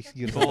kailangan ng 6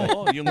 gear?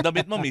 Oo, yung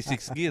damit mo may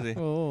 6 gear eh.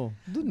 Oo.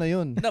 Doon na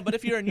yun. No, but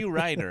if you're a new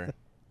rider,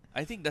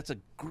 I think that's a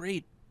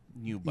great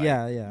new bike.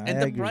 Yeah. And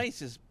I the agree. price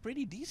is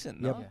pretty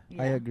decent, Yep.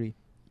 no? I agree.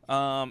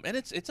 And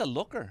it's a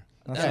looker.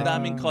 Nasa- Ang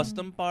daming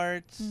custom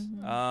parts.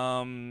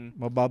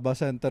 Mababa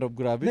center of No,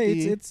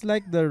 gravity. it's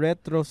like the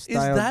retro Is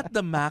style. that the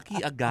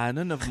Maki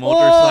Aganon of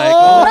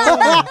motorcycles?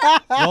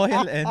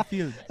 Royal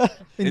Enfield.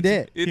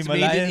 Hindi. It's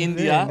made Himalayan in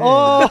India. din.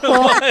 Oh!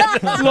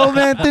 Low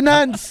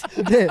maintenance!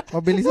 Hindi.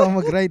 Mabilis ako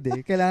mag-ride eh.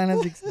 Kailangan ng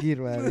 6th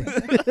gear, pare.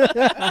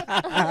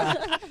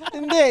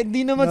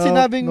 Hindi naman Nope,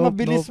 sinabing nope,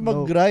 mabilis nope.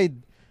 mag-ride.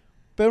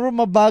 Pero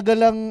mabagal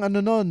lang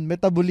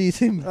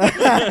metabolism.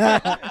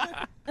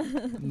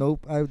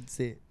 Nope, I would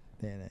say.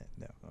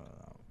 No.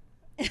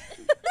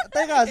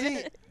 Teka,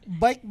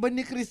 bike ba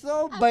ni Crizz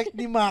o bike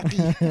ni Maki?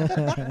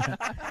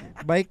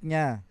 Bike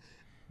niya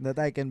that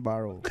I can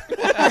borrow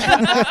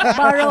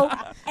Borrow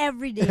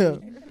every day.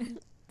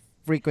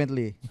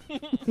 frequently.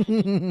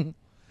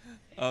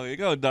 Okay,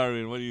 go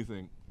Darwin. What do you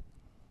think?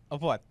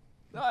 Of what?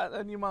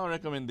 Ano yung mga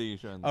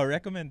recommendations? Our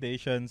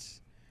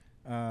recommendations,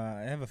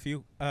 I have a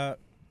few.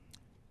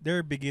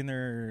 They're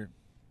beginner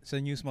sa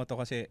news mo to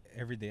kasi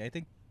everyday. I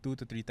think 2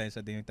 to 3 times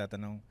a day yung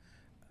tatanong,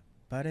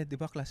 pare, di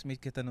ba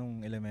classmate kita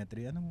nung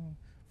elementary? Anong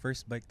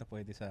first bike na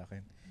pwede sa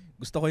akin?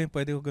 Gusto ko yung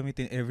pwede ko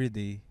gamitin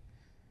everyday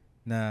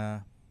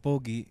na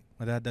pogi,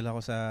 madadala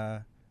ko sa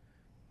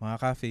mga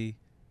cafe,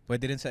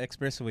 pwede rin sa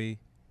expressway,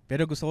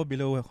 pero gusto ko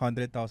below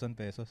 100,000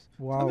 pesos.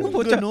 Wow.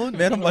 Ganun.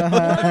 Meron ba?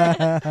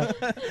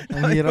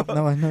 Ang hirap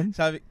naman nun.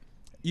 Sabi,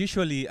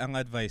 usually, ang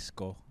advice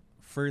ko,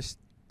 first,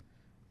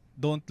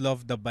 don't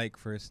love the bike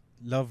first.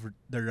 Love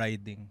the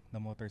riding, the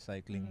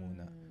motorcycling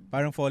muna.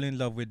 Parang fall in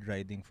love with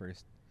riding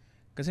first.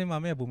 Kasi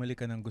mamaya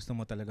bumalik ka ng gusto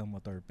mo talagang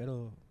motor,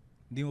 pero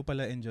hindi mo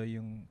pala enjoy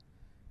yung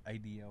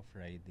idea of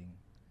riding.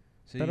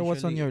 So Pero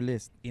what's on your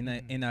list?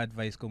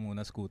 Ina-advise ko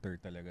muna scooter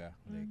talaga.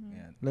 Like,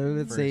 yan.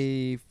 Let's First. say,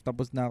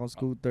 tapos na ako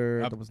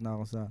scooter, Up. tapos na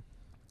ako sa...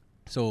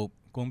 So,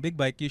 kung big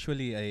bike,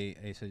 usually,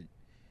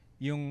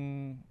 yung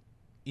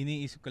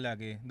iniisip ko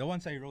lagi, the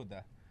ones I rode,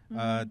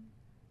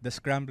 the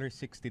Scrambler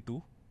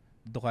 62,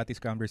 Ducati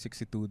Scrambler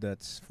 62,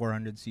 that's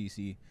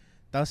 400cc.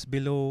 Tapos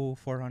below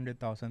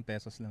 400,000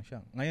 pesos lang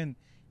siya. Ngayon,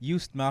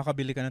 used,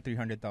 makakabili ka ng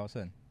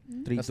 300,000.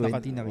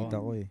 320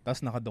 nakita ko eh.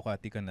 Tapos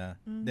naka-Ducati ka na.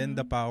 Then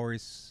the power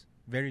is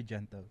very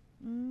gentle.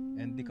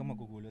 And di ka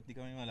magugulot, di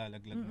ka may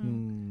malalaglag.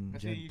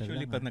 Kasi Gentle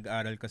usually lang, pag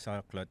nag-aral ka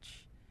sa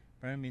clutch,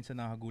 parang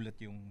minsan nakagulat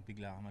yung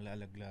bigla ka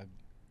malalaglag.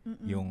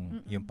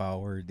 Yung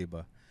power, di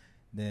ba?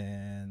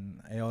 Then,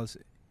 I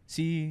also,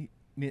 si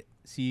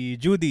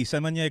Judy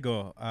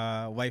Samaniego,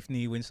 wife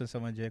ni Winston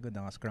Samaniego,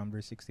 naka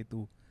Scrambler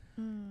 62.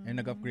 And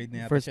nag-upgrade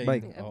na yata First siya.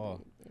 bike. Oo.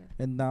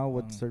 And now,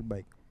 what's her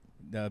bike?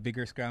 The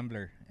bigger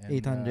Scrambler. And,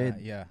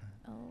 800. Yeah.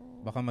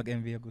 Oh. Baka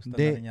mag-MV gusto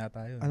Hindi. na rin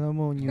yata yun. Ano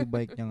mo new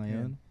bike niya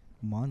ngayon?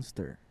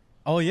 Monster.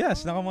 Oh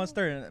yes,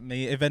 naka-Monster.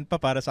 May event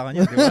pa para sa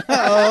kanya, di ba?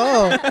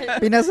 Oo.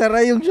 Pinasara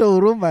yung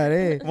showroom,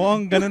 pare.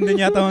 Mukhang ganun din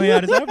yata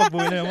mangyayari sa'yo pag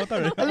bumili ng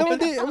motor. Alam mo,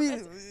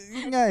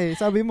 yun nga eh.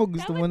 Sabi mo,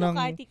 gusto mo ng...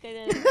 Ducati ka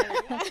na lang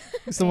talaga.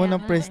 Gusto mo Kaya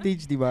ng nga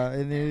prestige, di ba?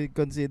 And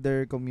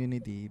consider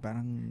community.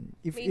 Parang,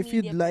 if May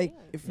you'd media like,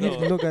 pa yun. if you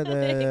look at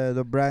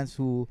the brands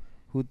who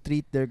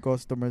treat their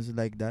customers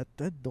like that,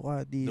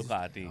 Ducati is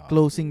Ducati.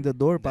 closing the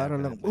door para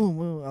lang,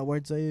 Definitely.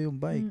 award sa'yo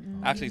yung bike.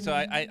 Actually, so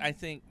I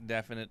think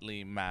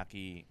definitely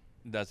Maki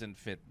doesn't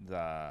fit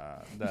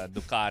the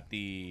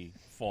Ducati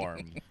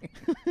form.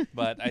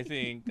 But I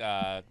think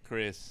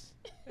Crizz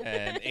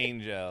and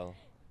Angel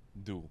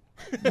do.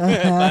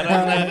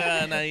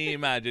 Parang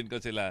na-imagine ko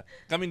sila.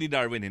 Kami ni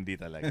Darwin, hindi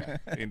talaga.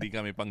 Hindi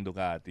kami pang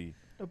Ducati.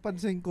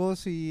 Napansin ko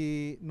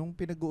nung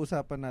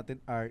pinag-uusapan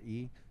natin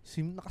RE,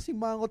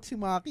 nakasimangot si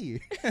Maki.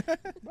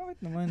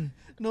 Bakit naman?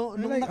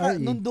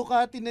 Nung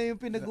Ducati na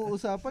yung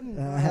pinag-uusapan,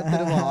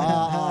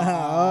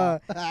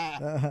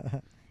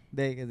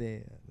 Hindi,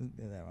 kasi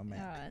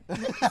mamaya.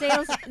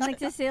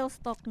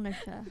 Nagsisales talk na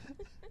siya.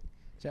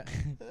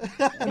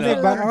 Hindi,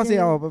 baka kasi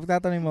ako, pag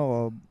tatanungin mo ako,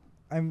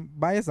 I'm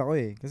biased ako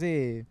eh.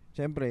 Kasi,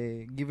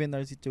 syempre, given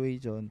our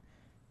situation,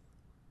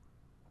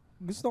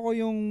 gusto ko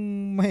yung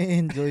may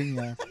enjoy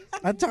niya.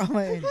 At saka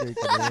may enjoy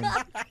ko rin.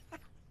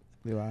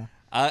 Di ba?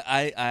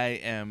 I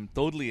am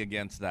totally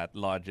against that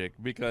logic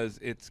because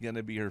it's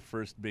gonna be her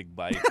first big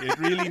bike. It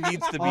really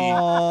needs to be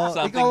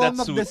something that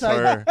suits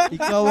her.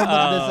 Ikaw ang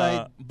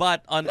mag-decide.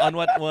 But on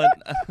what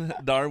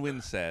Darwin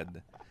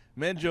said,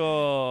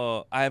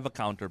 medyo I have a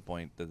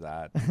counterpoint to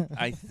that.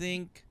 I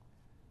think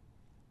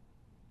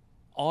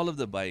all of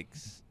the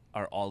bikes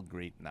are all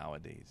great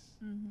nowadays.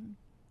 Mm-hmm.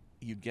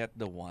 You get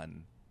the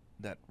one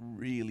that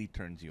really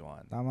turns you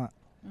on. Tama.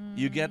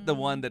 You get the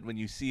one that when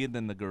you see it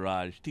in the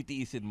garage,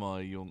 titiisin mo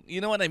yung, you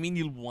know what I mean?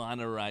 You'll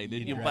wanna ride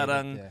it. Yung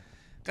parang,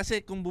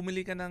 kasi kung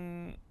bumili ka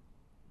ng,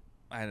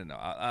 I don't know,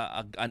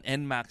 an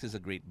NMAX is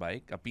a great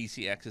bike, a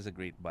PCX is a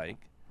great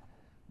bike,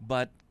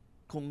 but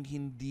kung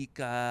hindi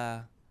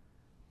ka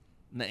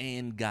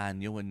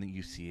na-enganyo when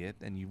you see it,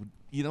 and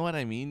you know what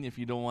I mean? If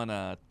you don't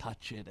wanna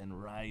touch it and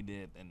ride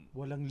it, and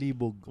Walang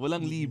libog.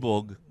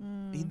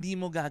 hindi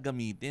mo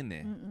gagamitin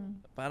eh.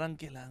 Parang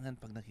kailangan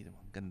pag nakita mo,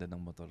 ang ganda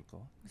ng motor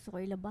ko. Gusto ko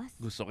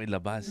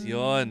ilabas.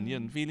 Yun.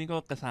 Feeling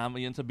ko kasama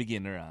yun sa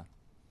beginner ah.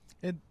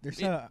 And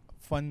there's a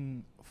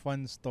fun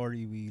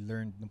story we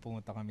learned nung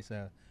pumunta kami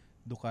sa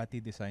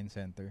Ducati Design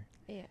Center.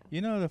 Yeah.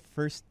 You know the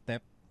first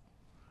step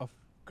of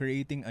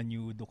creating a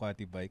new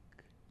Ducati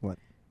bike?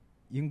 What?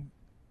 Yung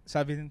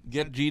sabi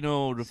Get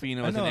Gino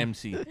Rufino as an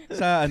MC.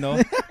 sa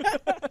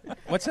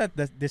what's that?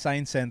 The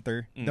Design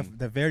Center.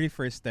 The very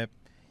first step,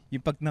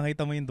 yung pag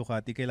nakita mo yung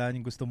Ducati, kailangan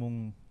yung gusto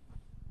mong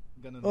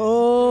ganun.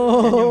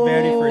 Yan yung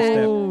very first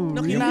step.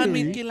 No,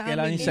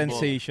 kailangan yung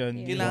sensation.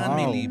 Kailangan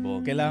may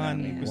libog. Kailangan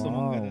gusto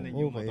mong ganun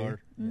yung okay. motor.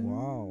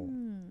 Wow.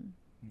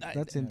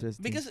 That's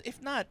interesting. Because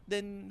if not,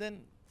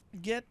 then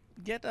get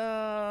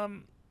I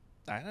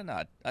don't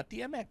know, a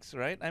TMX,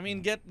 right? I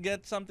mean, get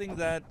something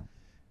that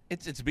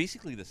it's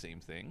basically the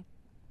same thing,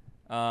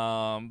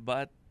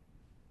 but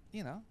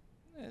you know,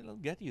 it'll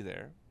get you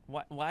there.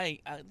 Why?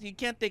 You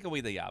can't take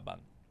away the yabang,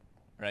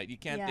 right? You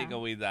can't take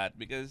away that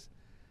because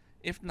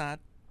if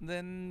not,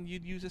 then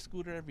you'd use a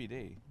scooter every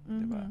day,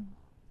 diba?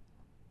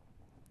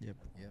 Yep.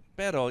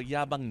 Pero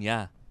yabang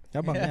niya.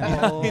 Yabang niya.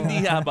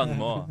 Hindi yabang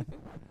mo.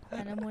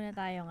 Ano muna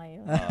tayo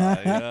ngayon?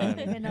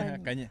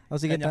 Ayun.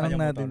 Sige, tanong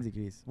natin si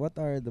Crizz. What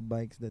are the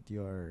bikes that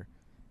you are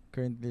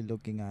currently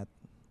looking at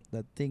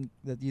that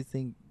you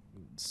think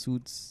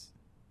suits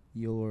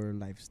your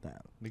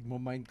lifestyle?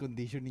 Nagmo-mind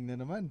conditioning na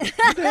naman.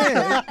 Hindi.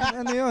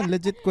 Ano yun?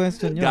 Legit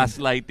question yun.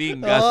 Gaslighting.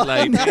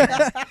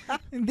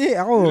 Hindi,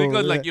 ako.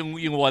 Because like yung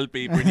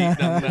wallpaper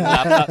ng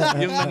laptop,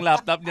 yung ng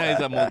laptop niya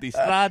is a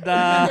multistrada.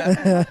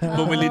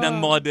 Bumili ng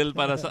model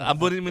para sa,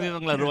 abunin mo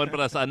ng laruan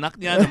para sa anak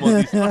niya na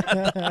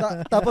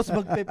multistrada. Tapos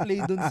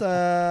magpe-play dun sa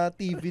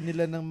TV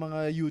nila ng mga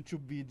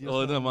YouTube videos.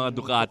 Ng mga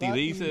Ducati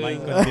races.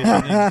 Mind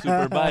conditioning.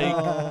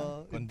 Superbike.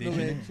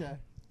 Conditioning.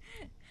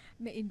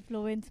 May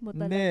influence mo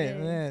talaga.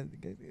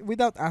 Hindi.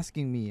 Without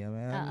asking me.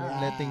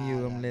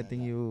 I'm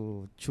letting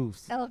you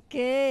choose.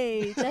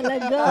 Okay.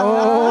 Talaga.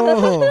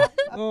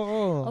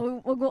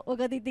 Oo. Wag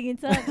ka titingin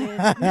sa akin.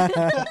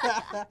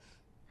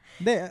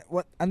 Hindi.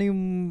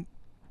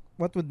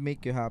 What would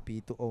make you happy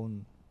to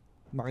own?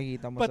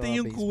 Makikita mo Pati sa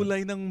yung Facebook.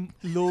 kulay ng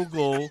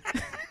logo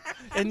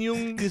and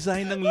yung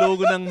design ng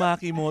logo ng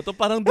Maki Moto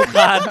parang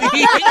Ducati.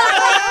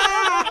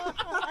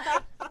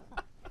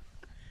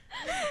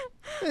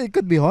 It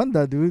could be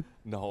Honda, dude.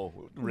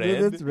 No, Dude, red.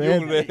 that's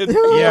red. Yung red.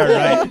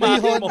 Yeah, right.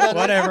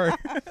 Whatever.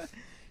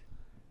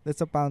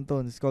 That's a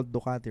Pantone. It's called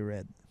Ducati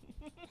Red.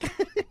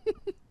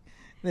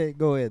 Hey,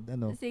 go ahead.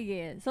 Ano?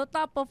 Sige. So,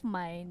 top of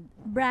mind,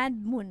 brand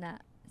muna.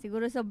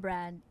 Siguro sa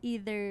brand,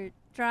 either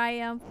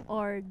Triumph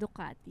or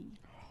Ducati.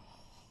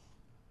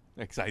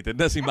 Excited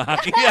na si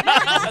Maki.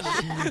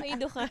 May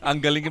Ducati.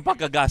 Ang galing yung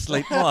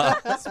pagka-gaslight mo ah.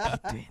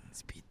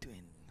 Speed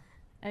twin.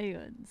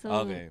 Ayun. So,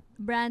 Okay.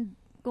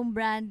 kung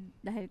brand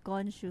dahil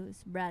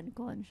brand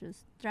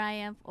conscious,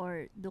 Triumph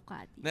or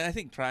Ducati? I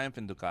think Triumph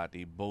and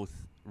Ducati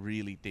both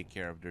really take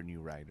care of their new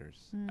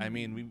riders. I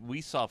mean, we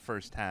saw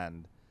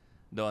firsthand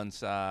doon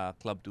sa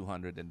Club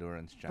 200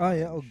 Endurance Challenge.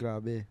 Yeah. Oh,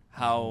 grabe.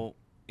 How,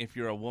 if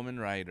you're a woman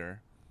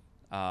rider,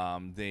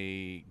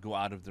 they go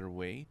out of their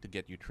way to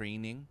get you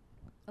training.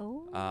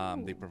 Oh.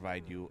 They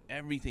provide you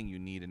everything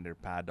you need in their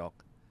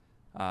paddock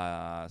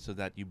so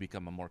that you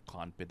become a more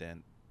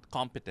confident,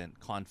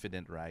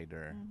 confident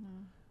rider.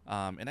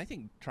 And I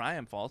think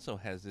Triumph also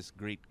has this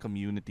great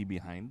community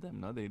behind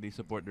them. No, they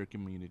support their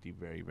community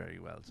very, very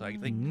well. So I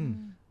think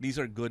these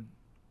are good.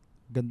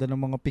 Ganda ng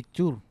mga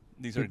picture.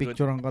 These are good.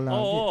 Pipicturean ka lagi.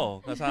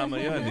 Oo,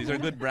 kasama yun. These are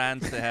good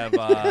brands to have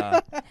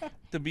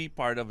to be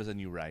part of as a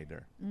new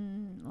rider.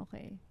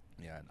 Okay.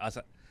 Yan.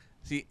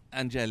 Si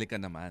Angelica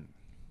naman.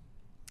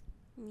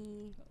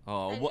 Me.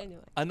 Oh,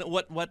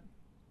 what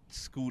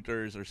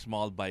scooters or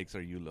small bikes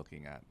are you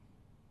looking at?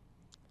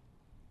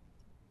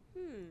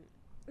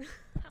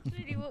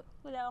 Actually,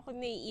 wala akong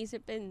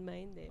naiisip in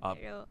mind eh.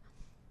 Pero,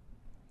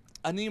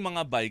 ano yung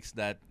mga bikes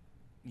that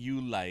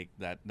you like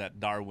that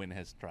Darwin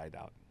has tried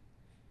out?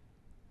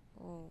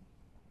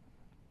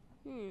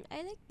 I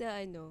like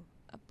the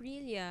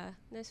Aprilia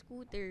na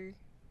scooter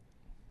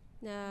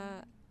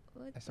na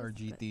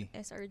SRGT.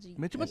 SRG.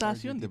 Medyo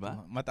mataas yun, di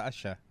ba? Mataas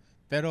siya.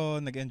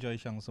 Pero nag-enjoy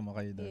siyang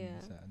sumakay doon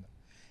sa ano.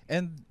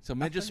 And so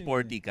medyo actually,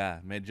 sporty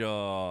ka. Medyo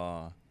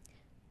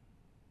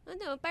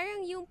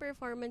parang yung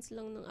performance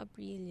lang ng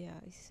Aprilia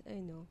is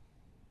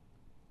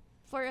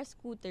for a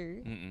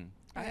scooter.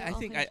 I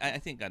think okay I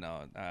think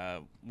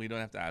we don't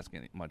have to ask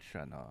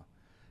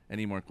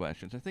any more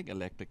questions. I think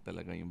electric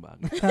talaga yung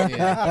bagay.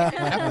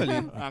 Actually.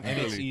 And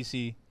it's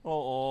easy.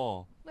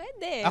 Oo.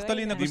 Pwede.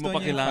 Actually, Hindi mo nagustuhan pa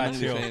niya yung kailangan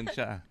Fazio.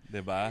 lisensya,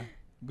 'di ba?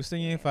 Gusto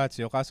niya yung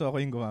Fazio, kaso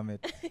ako yung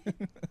gumamit.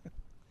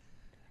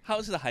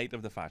 How's the height of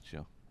the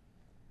Fazio?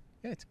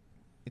 Yeah,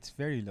 it's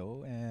very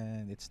low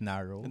and it's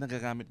narrow.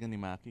 Nagagamit ka ni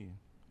Maki.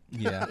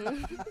 Yeah.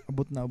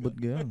 Abot na abot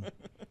ganyan.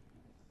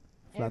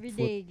 Flat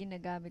Everyday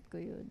ginagamit ko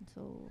yun.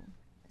 So,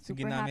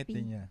 super Ginamit happy.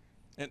 din niya.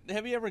 And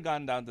have you ever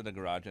gone down to the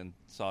garage and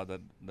saw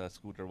that the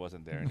scooter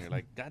wasn't there and you're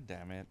like, God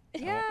damn it.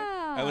 Yeah.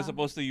 I was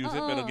supposed to use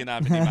it pero Oo.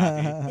 ginamit ni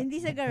Maki. Hindi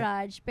sa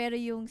garage, pero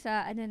yung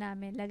sa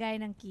namin,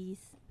 lagay ng keys.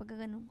 Pagka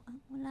ganun,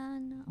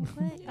 wala na.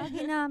 Okay.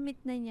 Ginamit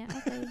na niya.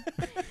 Okay.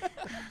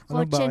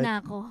 Kotse bakit?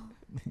 na ako.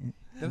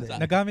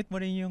 Nagamit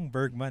mo rin yung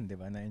Bergman, di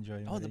ba?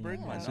 Na-enjoy mo The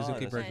rin Bergman. yung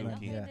Suzuki that's Bergman.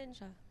 funky. Okay Yeah. din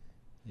siya.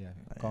 Yeah,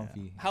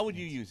 comfy. How would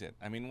you use it?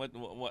 I mean, what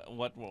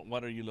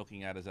are you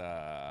looking at as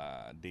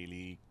a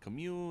daily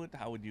commute?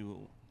 How would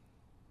you?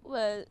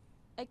 Well,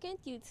 I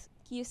can't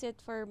use it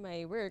for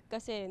my work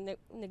kasi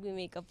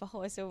nagme-makeup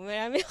ako. So,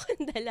 marami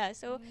akong dala.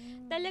 So,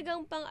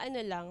 talagang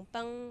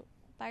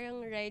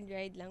parang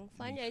ride lang.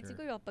 Fun ride. Leisure.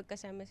 Siguro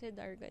pagkasama si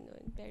Dar,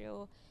 ganun.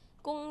 Pero,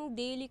 kung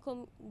daily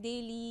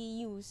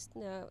use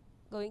na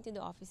going to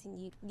the office,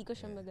 hindi ko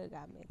siya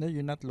magagamit. No,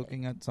 you're not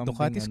looking at something.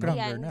 Ducati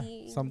Scrambler na.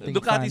 Something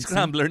Ducati fancy.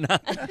 Scrambler na.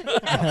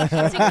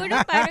 Siguro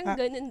parang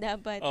ganun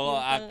dapat. Oo, Yung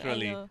pang,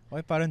 actually.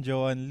 Okay, parang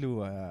Joan Lu,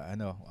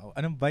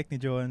 anong bike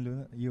ni Joan Lu?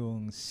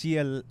 Yung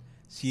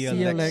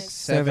CLX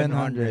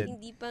 700.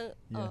 Hindi pang,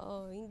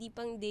 Yeah. hindi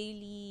pang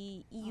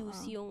daily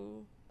use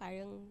yung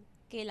parang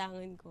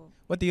kailangan ko.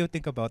 What do you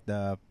think about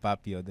the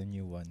Papio, the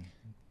new one?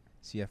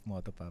 CF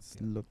Moto Papio.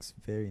 Looks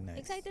very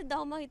nice. Excited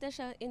ako makita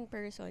siya in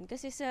person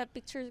kasi sa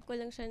picture ko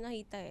lang siya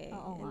nakita eh.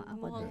 Oo nga, And ako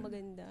mukhang din.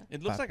 maganda.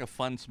 It looks like a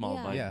fun small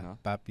Yeah. bike, Yeah, no?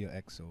 Papio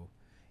XO.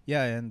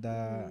 Yeah, and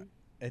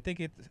I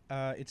think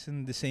it's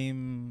in the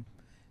same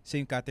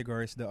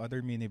category as the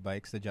other mini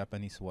bikes, the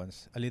Japanese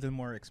ones. A little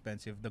more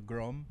expensive. The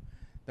Grom,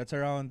 that's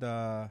around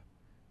 $5,000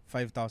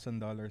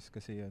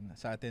 kasi yun.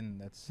 Sa atin,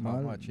 that's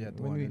how much? Yeah,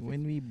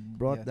 when we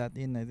brought Yeah. that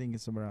in, I think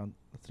it's around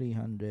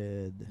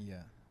 320.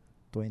 Yeah.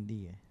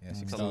 Eh. Yeah, It's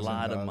a $6,000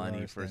 lot of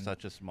money for then.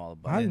 such a small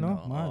Mahal, bike. no?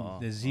 Oo.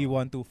 Mahal. The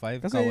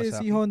Z125 Kasi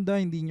Kawasaki. si Honda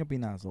hindi niya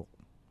pinasok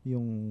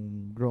yung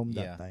Grom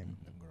that Yeah, time.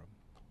 the Grom.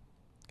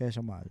 Kaya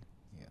siya mahal.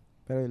 Yeah.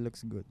 Pero it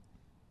looks good.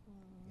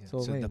 Yeah.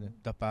 So, So, okay.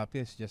 the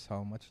Papio is just how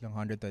much lang?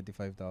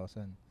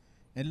 125,000.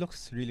 It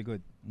looks really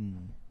good.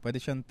 Mm. Pwede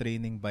siyang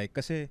training bike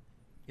kasi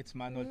it's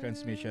manual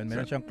transmission.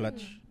 Meron siyang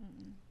clutch.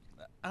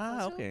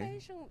 Ah, So, okay.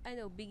 parang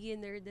siyang,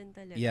 beginner din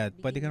talaga. Yeah,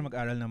 pwede ka Beginner.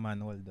 mag-aral ng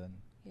manual doon.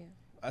 Yeah.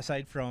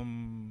 Aside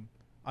from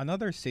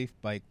another safe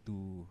bike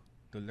to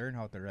learn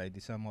how to ride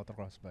is a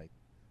motocross bike.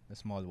 The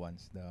small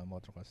ones, the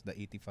motocross, the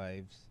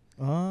 85s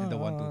and the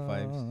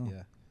 125s.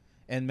 Yeah.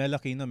 And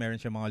Melakino, meron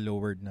siya mga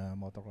lowered na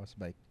motocross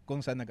bike. Kung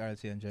saan nag-aral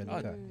si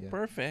Angelica. Oh, Yeah.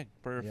 Perfect.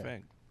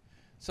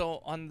 So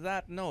on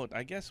that note,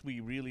 I guess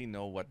we really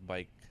know what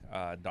bike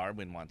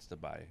Darwin wants to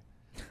buy,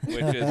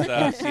 which is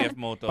the CF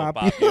Moto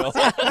Papio. Papio.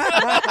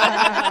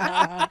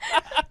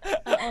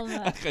 Oo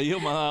nga. Kayo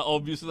mga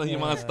obvious lang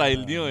yung mga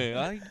style niyo eh.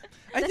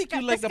 I think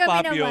you like the Tas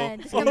kami Papio. naman,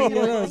 tas kami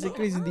Pero naman. si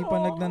Crizz hindi pa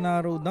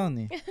nagna-narrow down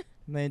eh.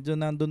 Medyo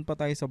nandun pa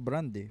tayo sa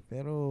brand eh.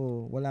 Pero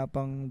wala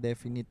pang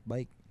definite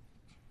bike.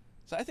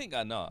 So I think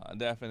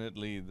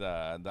definitely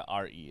the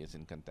RE is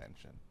in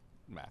contention.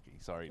 Maki,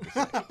 sorry to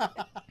say.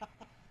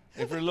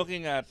 If you're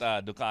looking at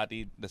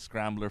Ducati, the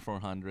Scrambler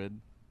 400,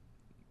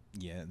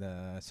 Yeah,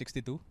 the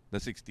 62.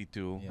 the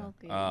 62, Yeah.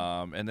 Okay.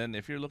 and then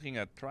if you're looking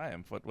at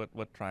Triumph,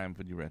 what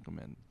Triumph would you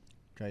recommend?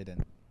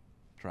 Trident.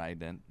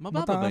 Trident.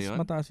 Mababa ba yun?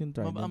 Mataas yung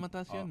Trident.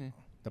 Mataas yun eh.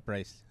 The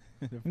price.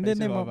 The Hindi, price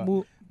hindi.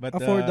 mababa. But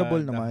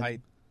affordable the naman.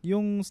 height.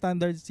 Yung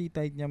standard seat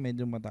height niya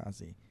medyo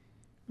mataas eh.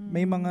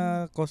 May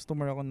mga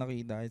customer ako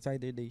nakita, it's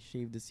either they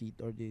shave the seat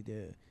or they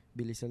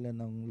bili sila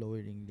ng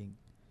lowering link.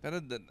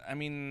 Pero I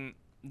mean,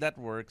 that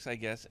works, I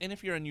guess. And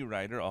if you're a new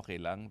rider, okay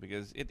lang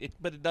because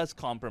but it does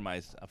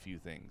compromise a few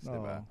things, Oo.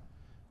 diba?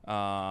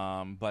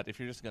 But if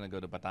you're just gonna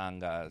go to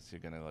Batangas,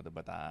 you're gonna go to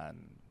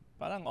Bataan,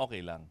 parang okay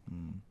lang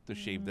to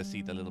shave the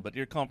seat a little bit.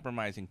 You're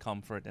compromising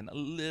comfort and a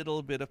little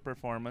bit of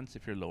performance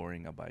if you're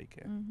lowering a bike.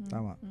 Eh.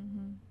 Tama.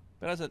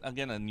 Pero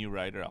again, a new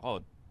rider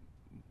ako,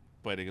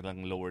 pwede ko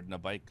lang lowered na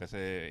bike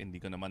kasi hindi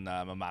ko naman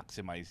na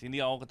ma-maximize.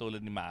 Hindi ako katulad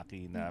ni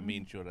Maki na may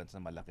insurance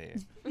na malaki.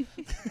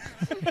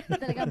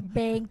 Talagang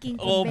banking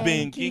to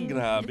Banking.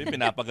 Grabe.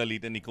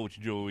 Pinapagalitan ni Coach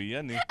Joey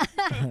yan eh.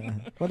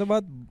 What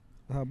about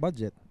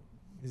budget?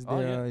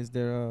 Oh, Is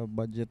there a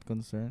budget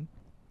concern?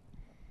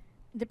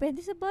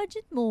 Depende sa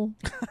budget mo.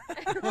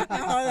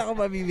 Akala ko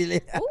mabibili.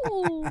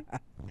 Oo.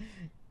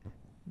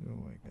 Oh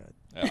my God.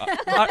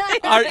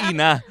 RE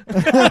na.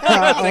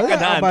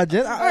 Second hand.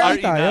 Budget?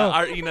 RE tayo. na.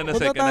 RE na Punta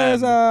second tayo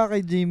hand. sa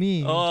kay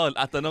Jimmy.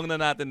 At tanong na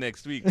natin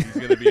next week. He's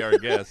gonna be our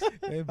guest.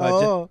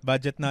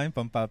 Budget na yung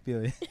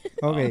pampapyo eh.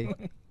 Okay.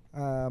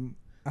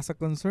 As a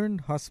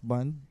concerned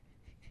husband,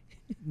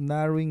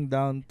 narrowing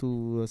down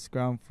to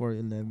Scrum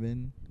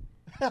 411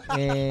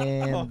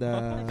 and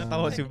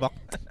Natawa si Bak.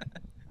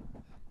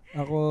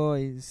 ako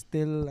I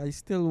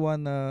still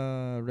wanna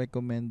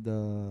recommend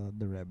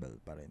the Rebel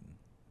pa rin.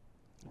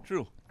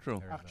 True.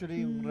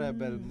 Actually, yung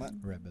Rebel,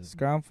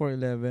 Scrum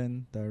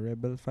 411, the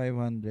Rebel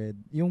 500,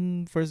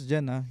 yung first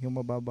gen yung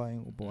mababa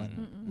yung upuan.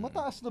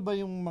 mataas na ba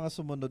yung mga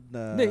sumunod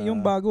na Hindi, yung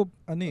bago,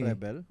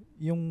 Rebel?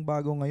 yung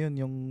bago ngayon,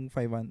 yung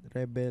 500,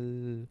 Rebel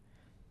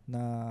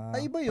na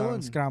iba yun.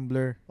 parang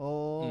scrambler.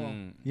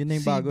 Yun na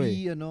yung CB, bago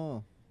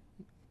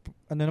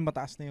ano na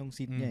mataas na yung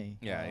seat niya eh.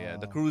 Yeah.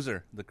 The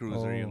cruiser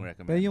yung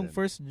recommended. Pero yung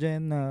first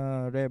gen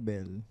na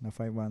Rebel na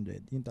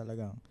 500, yun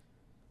talagang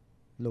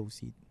low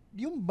seat.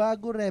 Yung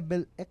bago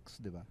Rebel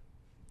X, di ba?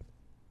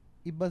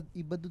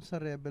 Iba dun sa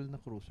Rebel na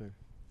cruiser.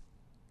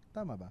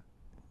 Tama ba?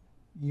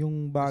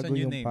 Yung bago Asan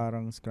yung yung name?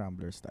 parang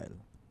scrambler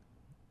style.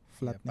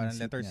 Flat na parang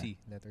yung seat letter niya. C.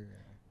 Letter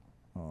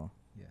Oo.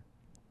 Yeah.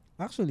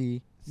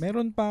 Actually,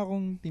 meron pa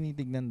akong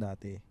tinitignan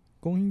dati.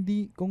 Kung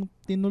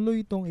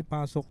tinuloy itong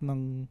ipasok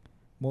ng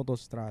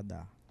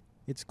Motostrada,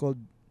 it's called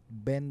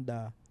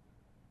Benda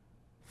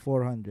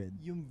 400.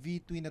 Yung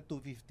V-twin na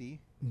 250?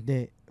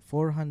 Hindi,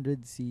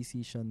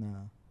 400cc siya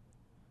na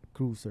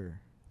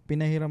cruiser.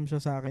 Pinahiram siya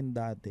sa akin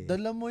dati.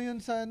 Dala mo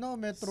yun sa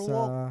Metro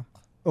Walk.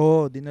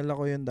 Dinala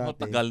ko yun dati.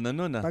 tagal na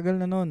nun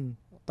Tagal na nun.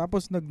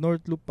 Tapos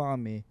nag-North Loop pa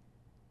kami.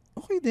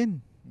 Okay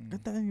din.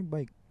 Ganda yung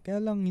bike. Kaya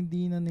lang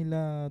hindi na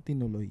nila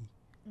tinuloy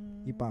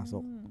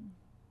ipasok.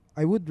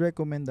 I would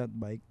recommend that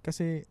bike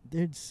kasi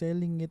they're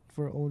selling it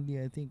for only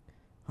I think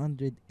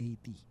 180.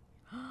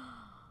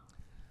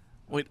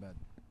 Wait,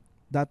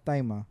 That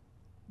time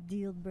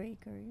Deal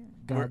breaker yan.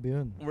 grabe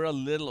yun. we're a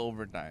little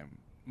over time,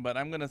 but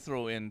I'm gonna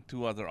throw in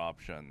two other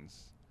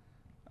options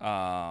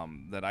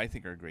that I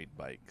think are great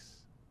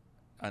bikes,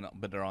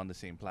 but they're on the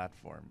same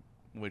platform,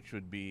 which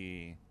would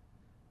be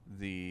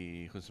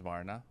the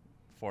Husqvarna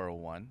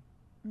 401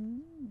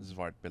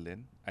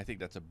 Zvartpilin. I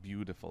think that's a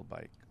beautiful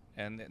bike,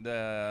 and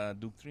the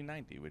Duke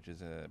 390, which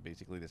is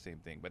basically the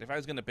same thing. But if I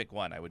was gonna pick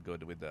one, I would go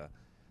with the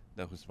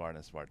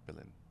Husqvarna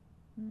Zvartpilin.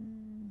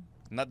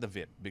 Not the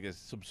Vit, because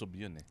sub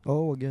yun eh.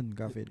 Wag yun,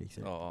 cafe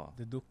racer.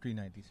 The Duke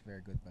 390 is a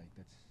very good bike.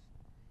 That's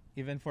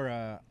even for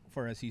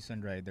a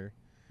seasoned rider.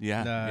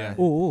 Yeah.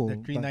 The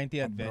 390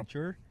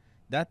 Adventure,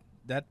 that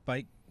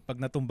bike pag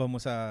natumba mo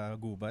sa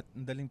gubat,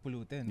 ang daling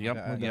pulutin.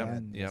 Yep.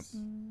 Yes.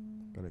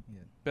 Correct.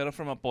 Yeah. Pero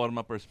from a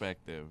Porma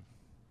perspective,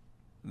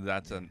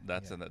 that's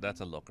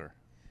a looker.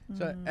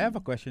 So I have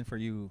a question for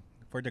you,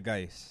 for the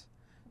guys.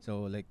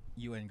 So like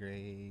you and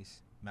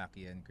Grace,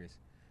 Maki and Crizz.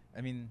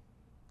 I mean,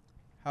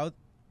 how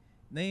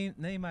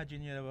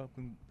na-imagine niyo ba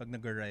kung pag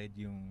nag-ride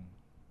yung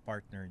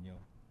partner niyo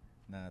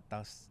na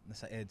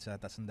nasa EDSA,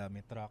 tas ang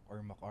dami truck or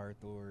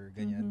MacArthur,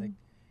 ganyan. Like,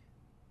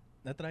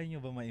 na-try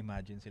niyo ba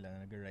ma-imagine sila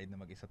na nag-ride na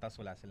mag-isa, tas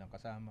wala silang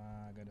kasama,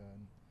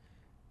 gano'n?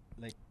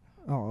 Like,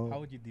 how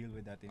would you deal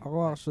with that?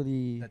 Ako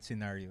actually, that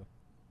scenario?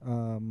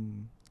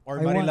 Or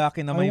I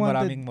Marilaki na may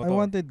maraming motor? I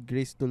wanted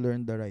Grace to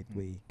learn the right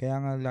way. Kaya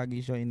nga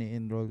lagi siya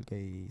ini-enroll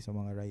sa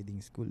mga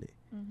riding school eh.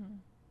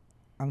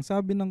 Ang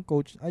sabi ng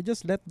coach, I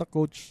just let the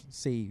coach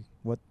say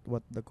what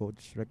the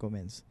coach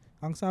recommends.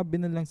 Ang sabi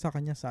na lang sa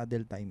kanya,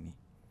 saddle time eh.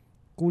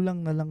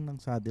 Kulang na lang ng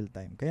saddle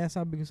time. Kaya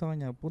sabi ko sa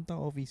kanya, punta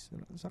office,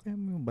 sakyan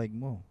mo yung bike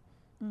mo.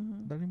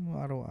 Dali mo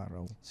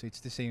araw-araw. So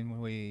it's the same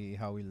way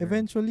how we learn?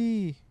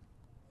 Eventually,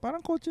 parang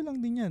kotse lang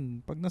din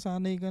yan. Pag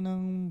nasanay ka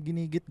ng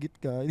ginigit-git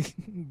ka,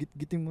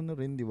 git-gitin mo na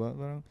rin, di ba?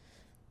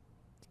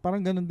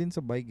 Parang ganun din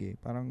sa bike eh.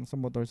 Parang sa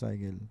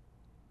motorcycle.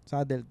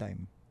 Saddle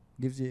time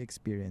gives you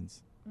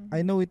experience.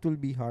 I know it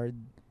will be hard.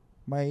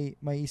 May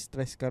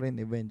stress ka rin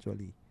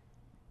eventually.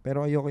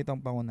 Pero ayoko itang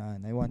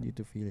pangunahan. I want you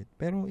to feel it.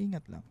 Pero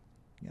ingat lang.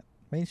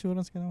 May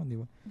insurance ka naman, di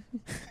ba?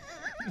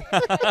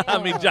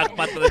 May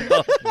jackpot rin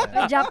to.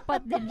 May jackpot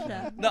din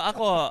siya. No,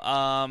 ako,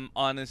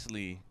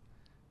 honestly,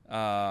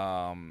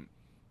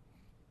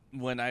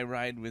 when I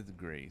ride with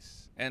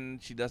Grace,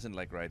 and she doesn't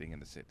like riding in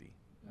the city.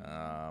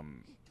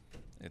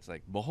 It's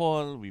like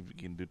Bohol, we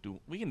can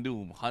do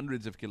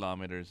hundreds of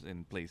kilometers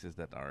in places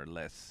that are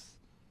less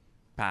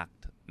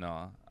packed,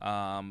 no?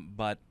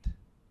 But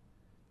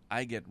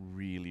I get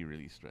really,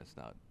 really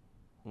stressed out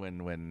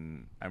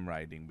when I'm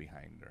riding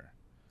behind her.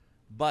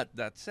 But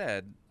that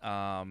said,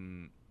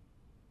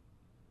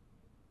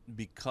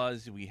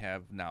 because we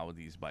have now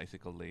these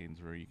bicycle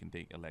lanes where you can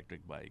take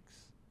electric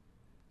bikes,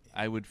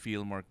 I would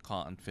feel more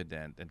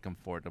confident and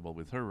comfortable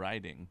with her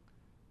riding.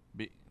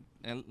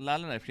 And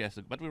lalo na if she has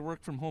to, but we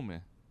work from home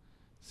eh.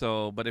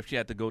 So, but if she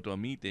had to go to a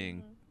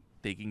meeting,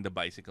 taking the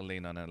bicycle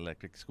lane on an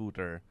electric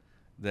scooter,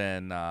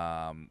 then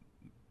on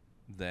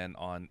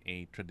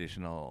a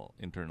traditional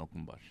internal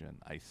combustion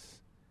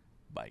ICE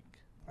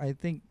bike. I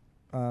think,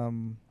 are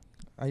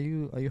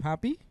you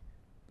happy?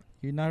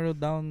 You narrowed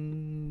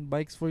down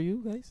bikes for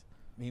you guys?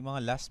 May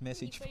mga last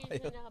message Hindi pa pa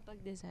rin kayo. sila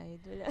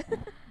nakapag-decide. Wala.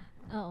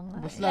 Oo nga.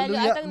 Mas Lalo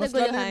lalo, atang mas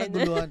lalo yung naguluhan.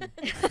 naguluhan.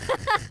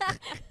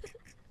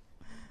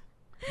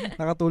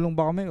 Nakatulong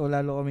ba kami o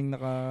lalo kaming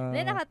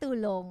Hindi,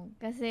 nakatulong.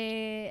 Kasi,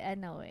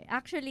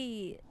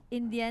 actually,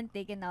 Indian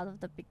taken out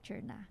of the picture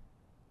na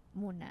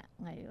muna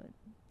ngayon.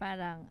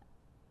 Parang,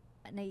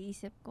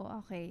 naiisip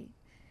ko, okay,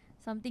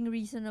 something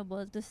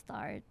reasonable to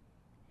start.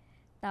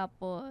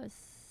 Tapos,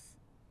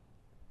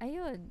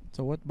 ayun.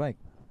 So what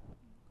bike?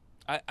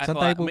 Ako, Saan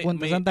tayo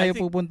pupunta? Saan tayo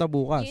pupunta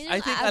bukas? Yun I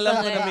ang think aabangan alam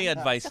ko na may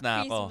advice sa na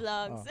Crizz ako.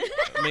 Vlogs.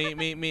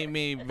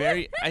 may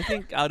very, I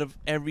think out of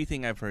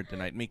everything I've heard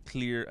tonight, may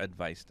clear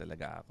advice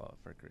talaga ako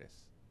for Chris.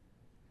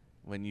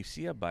 When you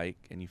see a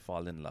bike and you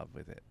fall in love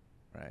with it,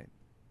 right?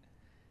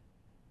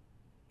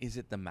 Is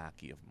it the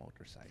Maki of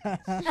motorcycles?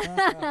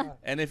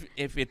 And if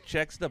it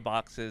checks the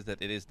boxes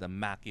that it is the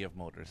Maki of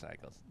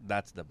motorcycles,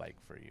 that's the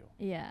bike for you.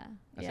 Yeah.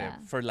 Kasi Yeah.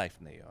 for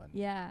life na yun.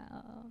 Yeah.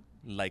 Oo.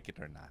 Like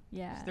it or not.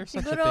 Yeah. Is there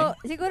such a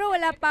Siguro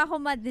wala pa ako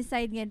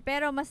ma-decide ngayon.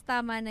 Pero mas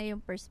tama na yung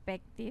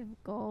perspective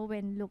ko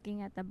when looking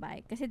at a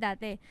bike. Kasi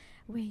dati,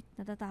 wait,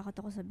 natatakot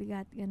ako sa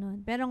bigat.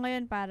 Ganun. Pero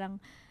ngayon parang,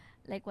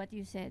 like what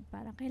you said,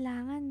 parang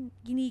kailangan,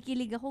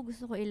 ginikilig ako,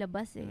 gusto ko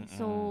ilabas eh. Mm-mm.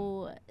 So,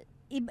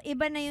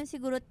 iba na yung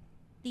siguro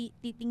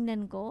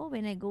titingnan ko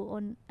when I go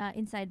on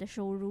inside the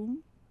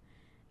showroom.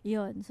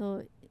 Yun.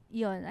 So,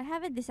 yun. I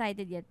haven't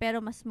decided yet.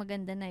 Pero mas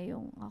maganda na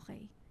yung,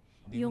 okay.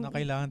 Hindi mo na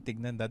kailangan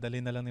tignan.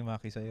 Dadalhin na lang ni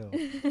Maki sa'yo.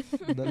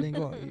 Dadalhin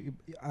ko.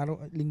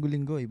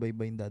 Linggo-linggo,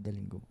 iba-iba yung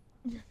dadalhin ko.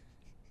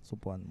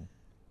 Supuan mo.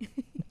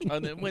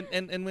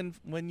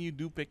 When you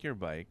do pick your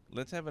bike,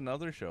 let's have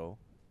another show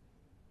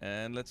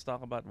and let's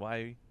talk about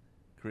why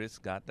Chris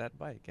got that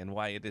bike and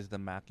why it is the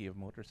Maki of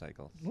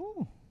motorcycles.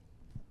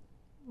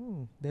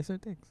 Oh,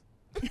 Desert X.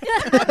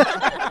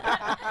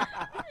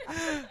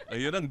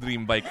 Ayun ang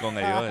dream bike ko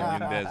ngayon,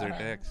 yung Desert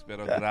X.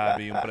 Pero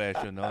grabe yung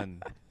presyo nun.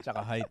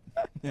 Tsaka height.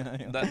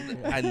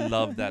 I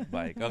love that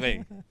bike.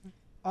 Okay.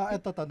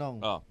 Eto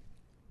tanong. Oh.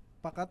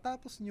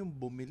 Pagkatapos niyong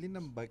bumili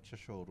ng bike sa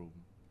showroom,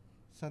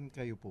 saan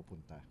kayo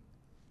pupunta?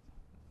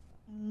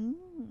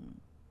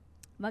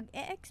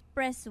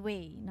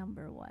 Mag-expressway,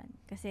 number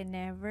 1. Kasi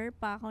never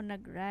pa ako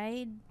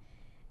nag-ride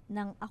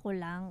ng ako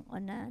lang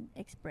on an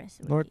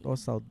expressway. North o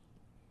South?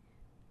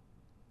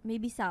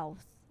 Maybe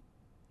south.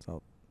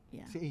 South.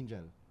 Yeah. Si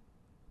Angel.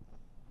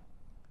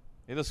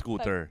 It's a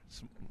scooter.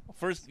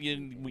 First,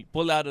 we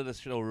pull out of the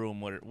showroom.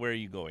 Where are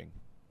you going?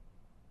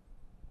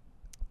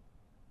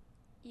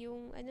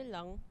 Yung ano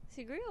lang,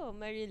 siguro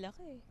Marilak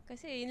eh.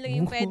 Kasi yun lang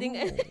yung pwedeng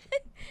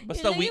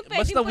Basta, yun lang yung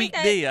basta pwedeng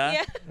weekday, ah.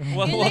 Yeah.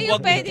 Yun lang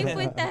yung pwedeng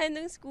puntahan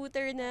ng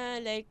scooter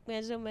na like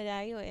medyo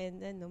malayo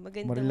and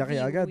magandang Marilaki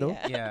view. agad, oh.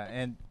 Yeah,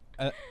 and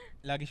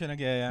lagi siya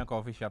nagyayaya ng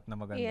coffee shop na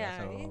maganda.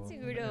 Yeah, so, yun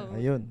siguro.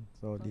 Ayun.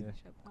 Solid. Yeah.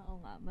 Oo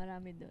nga,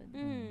 marami doon.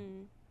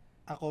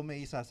 Ako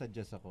may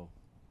isasuggest ako.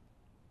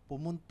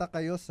 Pumunta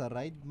kayo sa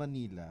Ride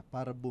Manila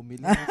para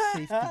bumili ng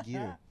safety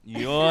gear.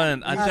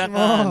 Yun. At At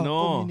saka,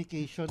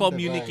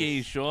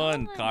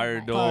 communication.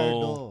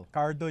 Cardo.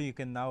 Cardo, you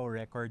can now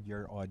record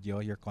your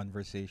audio, your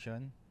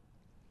conversation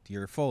to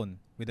your phone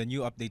with a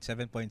new update,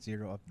 7.0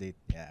 update.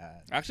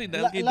 Yeah. Actually,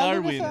 dahil kay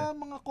Lalo Darwin. na sa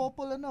mga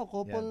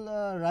couple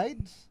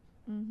rides.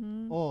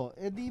 Mhm.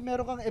 Edi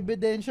meron kang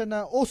ebidensya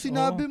na,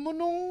 sinabi mo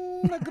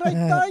nung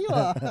nag-ride tayo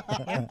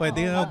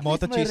Pwede na At least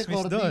moto may chismis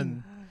recording. doon.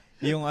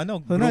 Yung So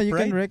group now you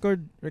can ride.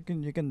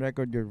 you can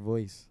record your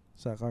voice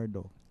sa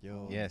Cardo.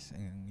 Yes,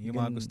 yung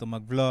mga gusto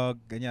mag-vlog,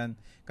 ganyan.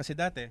 Kasi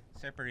dati,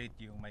 separate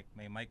yung mic.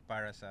 May mic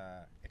para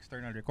sa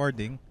external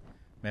recording,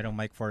 merong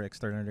mic for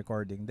external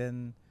recording,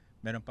 then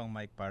meron pang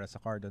mic para sa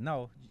Cardo.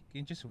 Now,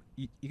 you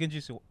can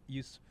just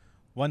use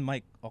one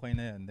mic, okay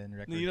na yan, then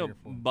record You know, your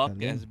phone. Buck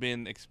Galing. has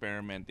been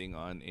experimenting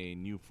on a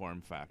new form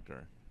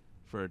factor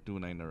for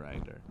Tunay na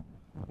rider.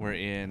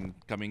 Wherein,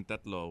 kaming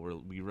tatlo,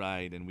 we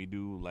ride and we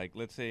do, like,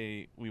 let's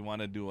say, we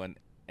want to do an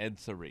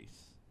EDSA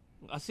race.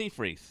 A safe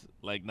race.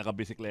 Like,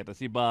 naka-bisikleta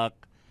si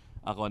Buck,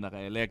 ako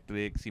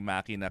naka-electric, si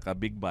Maki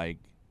naka-big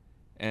bike.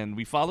 And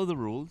we follow the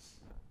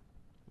rules.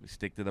 We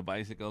stick to the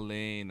bicycle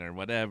lane or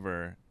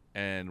whatever.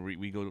 And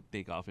we go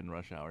take off in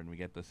rush hour and we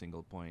get the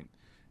single point.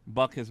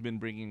 Buck has been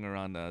bringing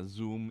around a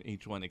Zoom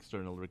H1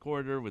 external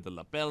recorder with a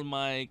lapel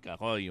mic.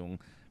 Ako, yung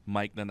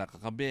mic na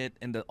nakakabit.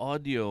 And the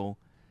audio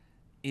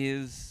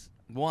is,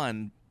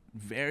 one,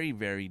 very,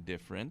 very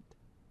different.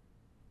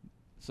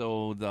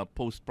 So the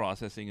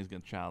post-processing is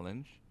going to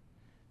challenge.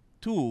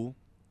 Two,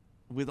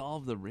 with all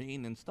of the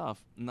rain and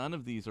stuff, none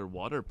of these are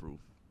waterproof,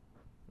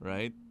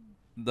 right?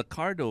 The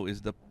Cardo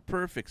is the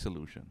perfect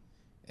solution.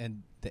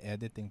 And the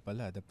editing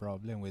pala, the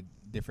problem with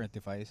different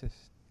devices.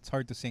 It's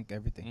hard to sync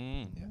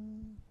everything. Yeah.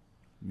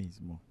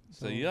 Mismo.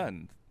 So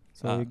yun.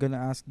 So we're gonna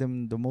ask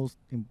them the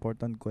most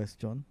important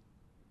question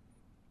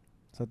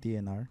sa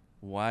TNR.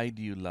 Why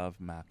do you love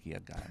Maki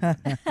again?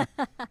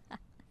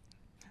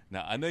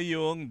 Na ano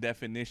yung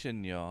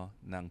definition nyo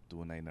ng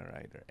tunay na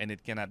rider? And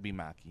it cannot be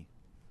Maki.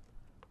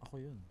 Ako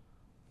yun.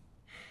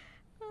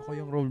 Ako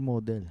yung role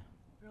model.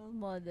 Role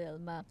model,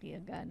 Maki,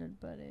 ganun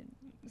pa rin.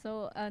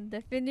 So, ang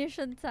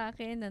definition sa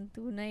akin ng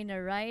tunay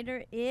na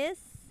rider is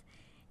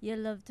you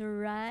love to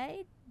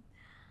ride.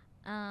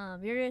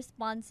 You're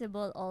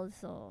responsible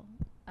also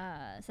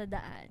sa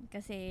daan.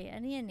 Kasi,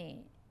 ano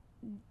yan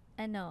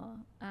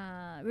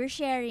we're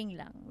sharing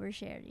lang. We're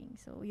sharing.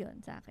 So,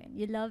 yun sa akin.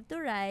 You love to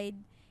ride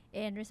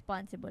and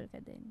responsible ka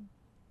din.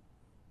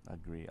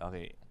 Agree.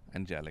 Okay,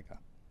 Angelica.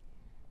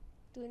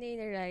 Tunay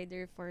na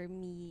rider for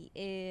me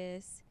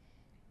is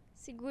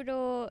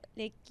siguro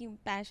like yung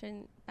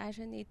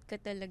passionate ka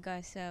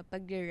talaga sa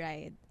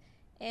pag-ride.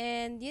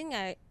 And yun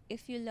nga,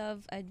 if you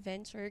love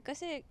adventure,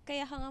 kasi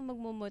kaya ka nga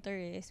magmumotor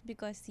is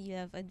because you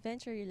love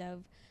adventure, you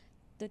love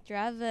to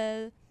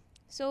travel.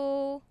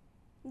 So,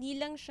 hindi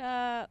lang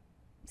siya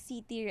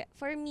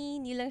for me,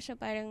 hindi lang siya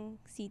parang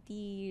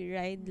city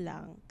ride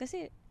lang.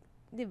 Kasi,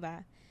 di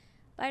ba?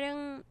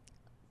 Parang,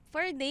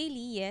 for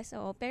daily, yes,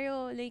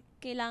 pero like,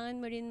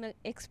 kailangan mo rin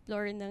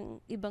mag-explore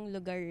ng ibang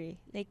lugar eh.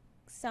 Like,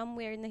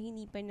 somewhere na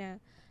hindi pa na,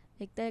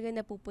 like, talaga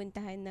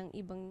napupuntahan ng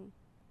ibang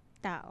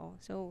tao.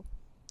 So,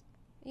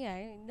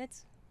 yeah,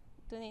 that's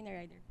tunay na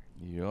rider.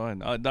 Yun.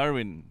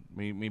 Darwin,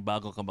 may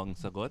bago ka bang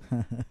sagot?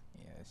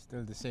 Yeah,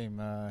 still the same.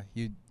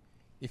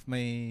 If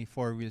may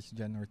 4 wheels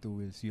dyan or 2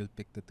 wheels, you'll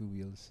pick the 2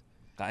 wheels.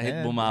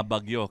 Kahit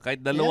bumabagyo.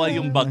 Kahit dalawa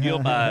yung bagyo,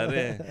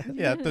 pare.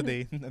 Yeah,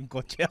 today,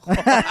 nagkotse ako.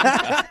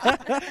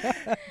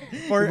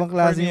 Ibang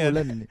klase yung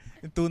ulan.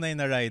 Yung tunay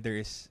na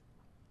rider is,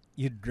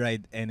 you'd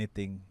ride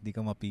anything. Di ka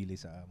mapili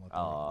sa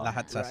motor.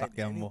 Lahat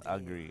sasakyan mo.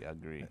 Agree.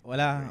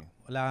 Wala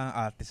kang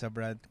ate sa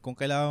brand. Kung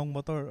kailangan mong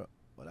motor,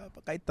 wala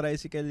pa. Kahit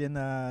tricycle yan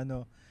na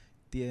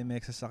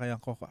TMX sasakyan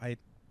ko, kahit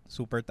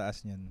super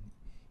taas niyan,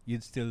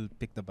 you'd still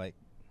pick the bike.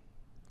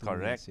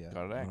 Correct.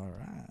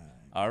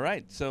 All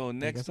right. So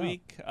next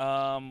week,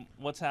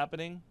 what's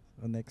happening?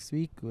 So next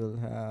week we'll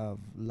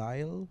have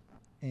Lyle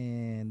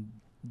and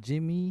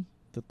Jimmy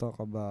to talk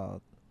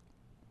about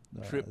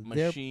Trip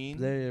Machine.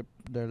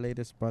 Their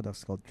latest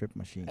products called Trip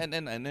Machine. And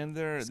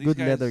these good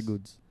guys leather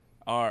goods.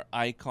 Are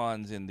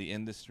icons in the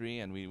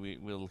industry, and we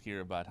will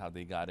hear about how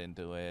they got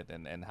into it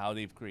and how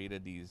they've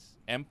created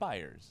these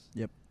empires.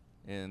 Yep.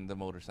 In the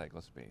motorcycle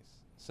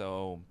space.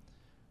 So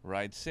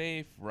ride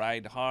safe,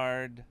 ride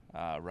hard,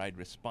 ride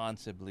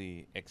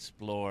responsibly,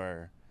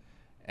 explore,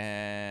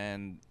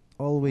 and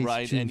always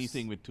ride choose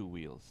anything with 2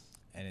 wheels.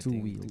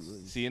 Two wheels.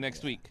 See you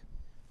next week.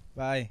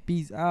 Bye.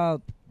 Peace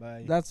out.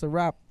 Bye. That's a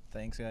wrap.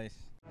 Thanks, guys.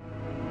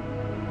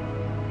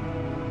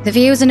 The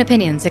views and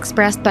opinions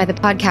expressed by the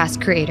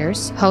podcast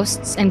creators,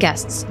 hosts, and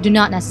guests do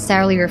not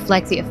necessarily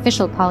reflect the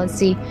official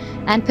policy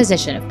and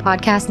position of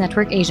Podcast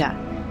Network Asia,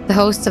 the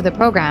hosts of the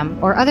program,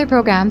 or other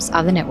programs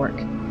of the network.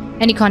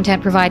 Any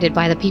content provided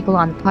by the people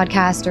on the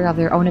podcast are of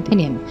their own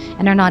opinion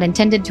and are not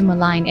intended to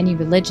malign any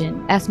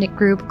religion, ethnic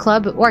group,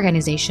 club,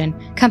 organization,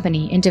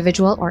 company,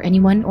 individual, or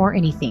anyone or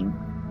anything.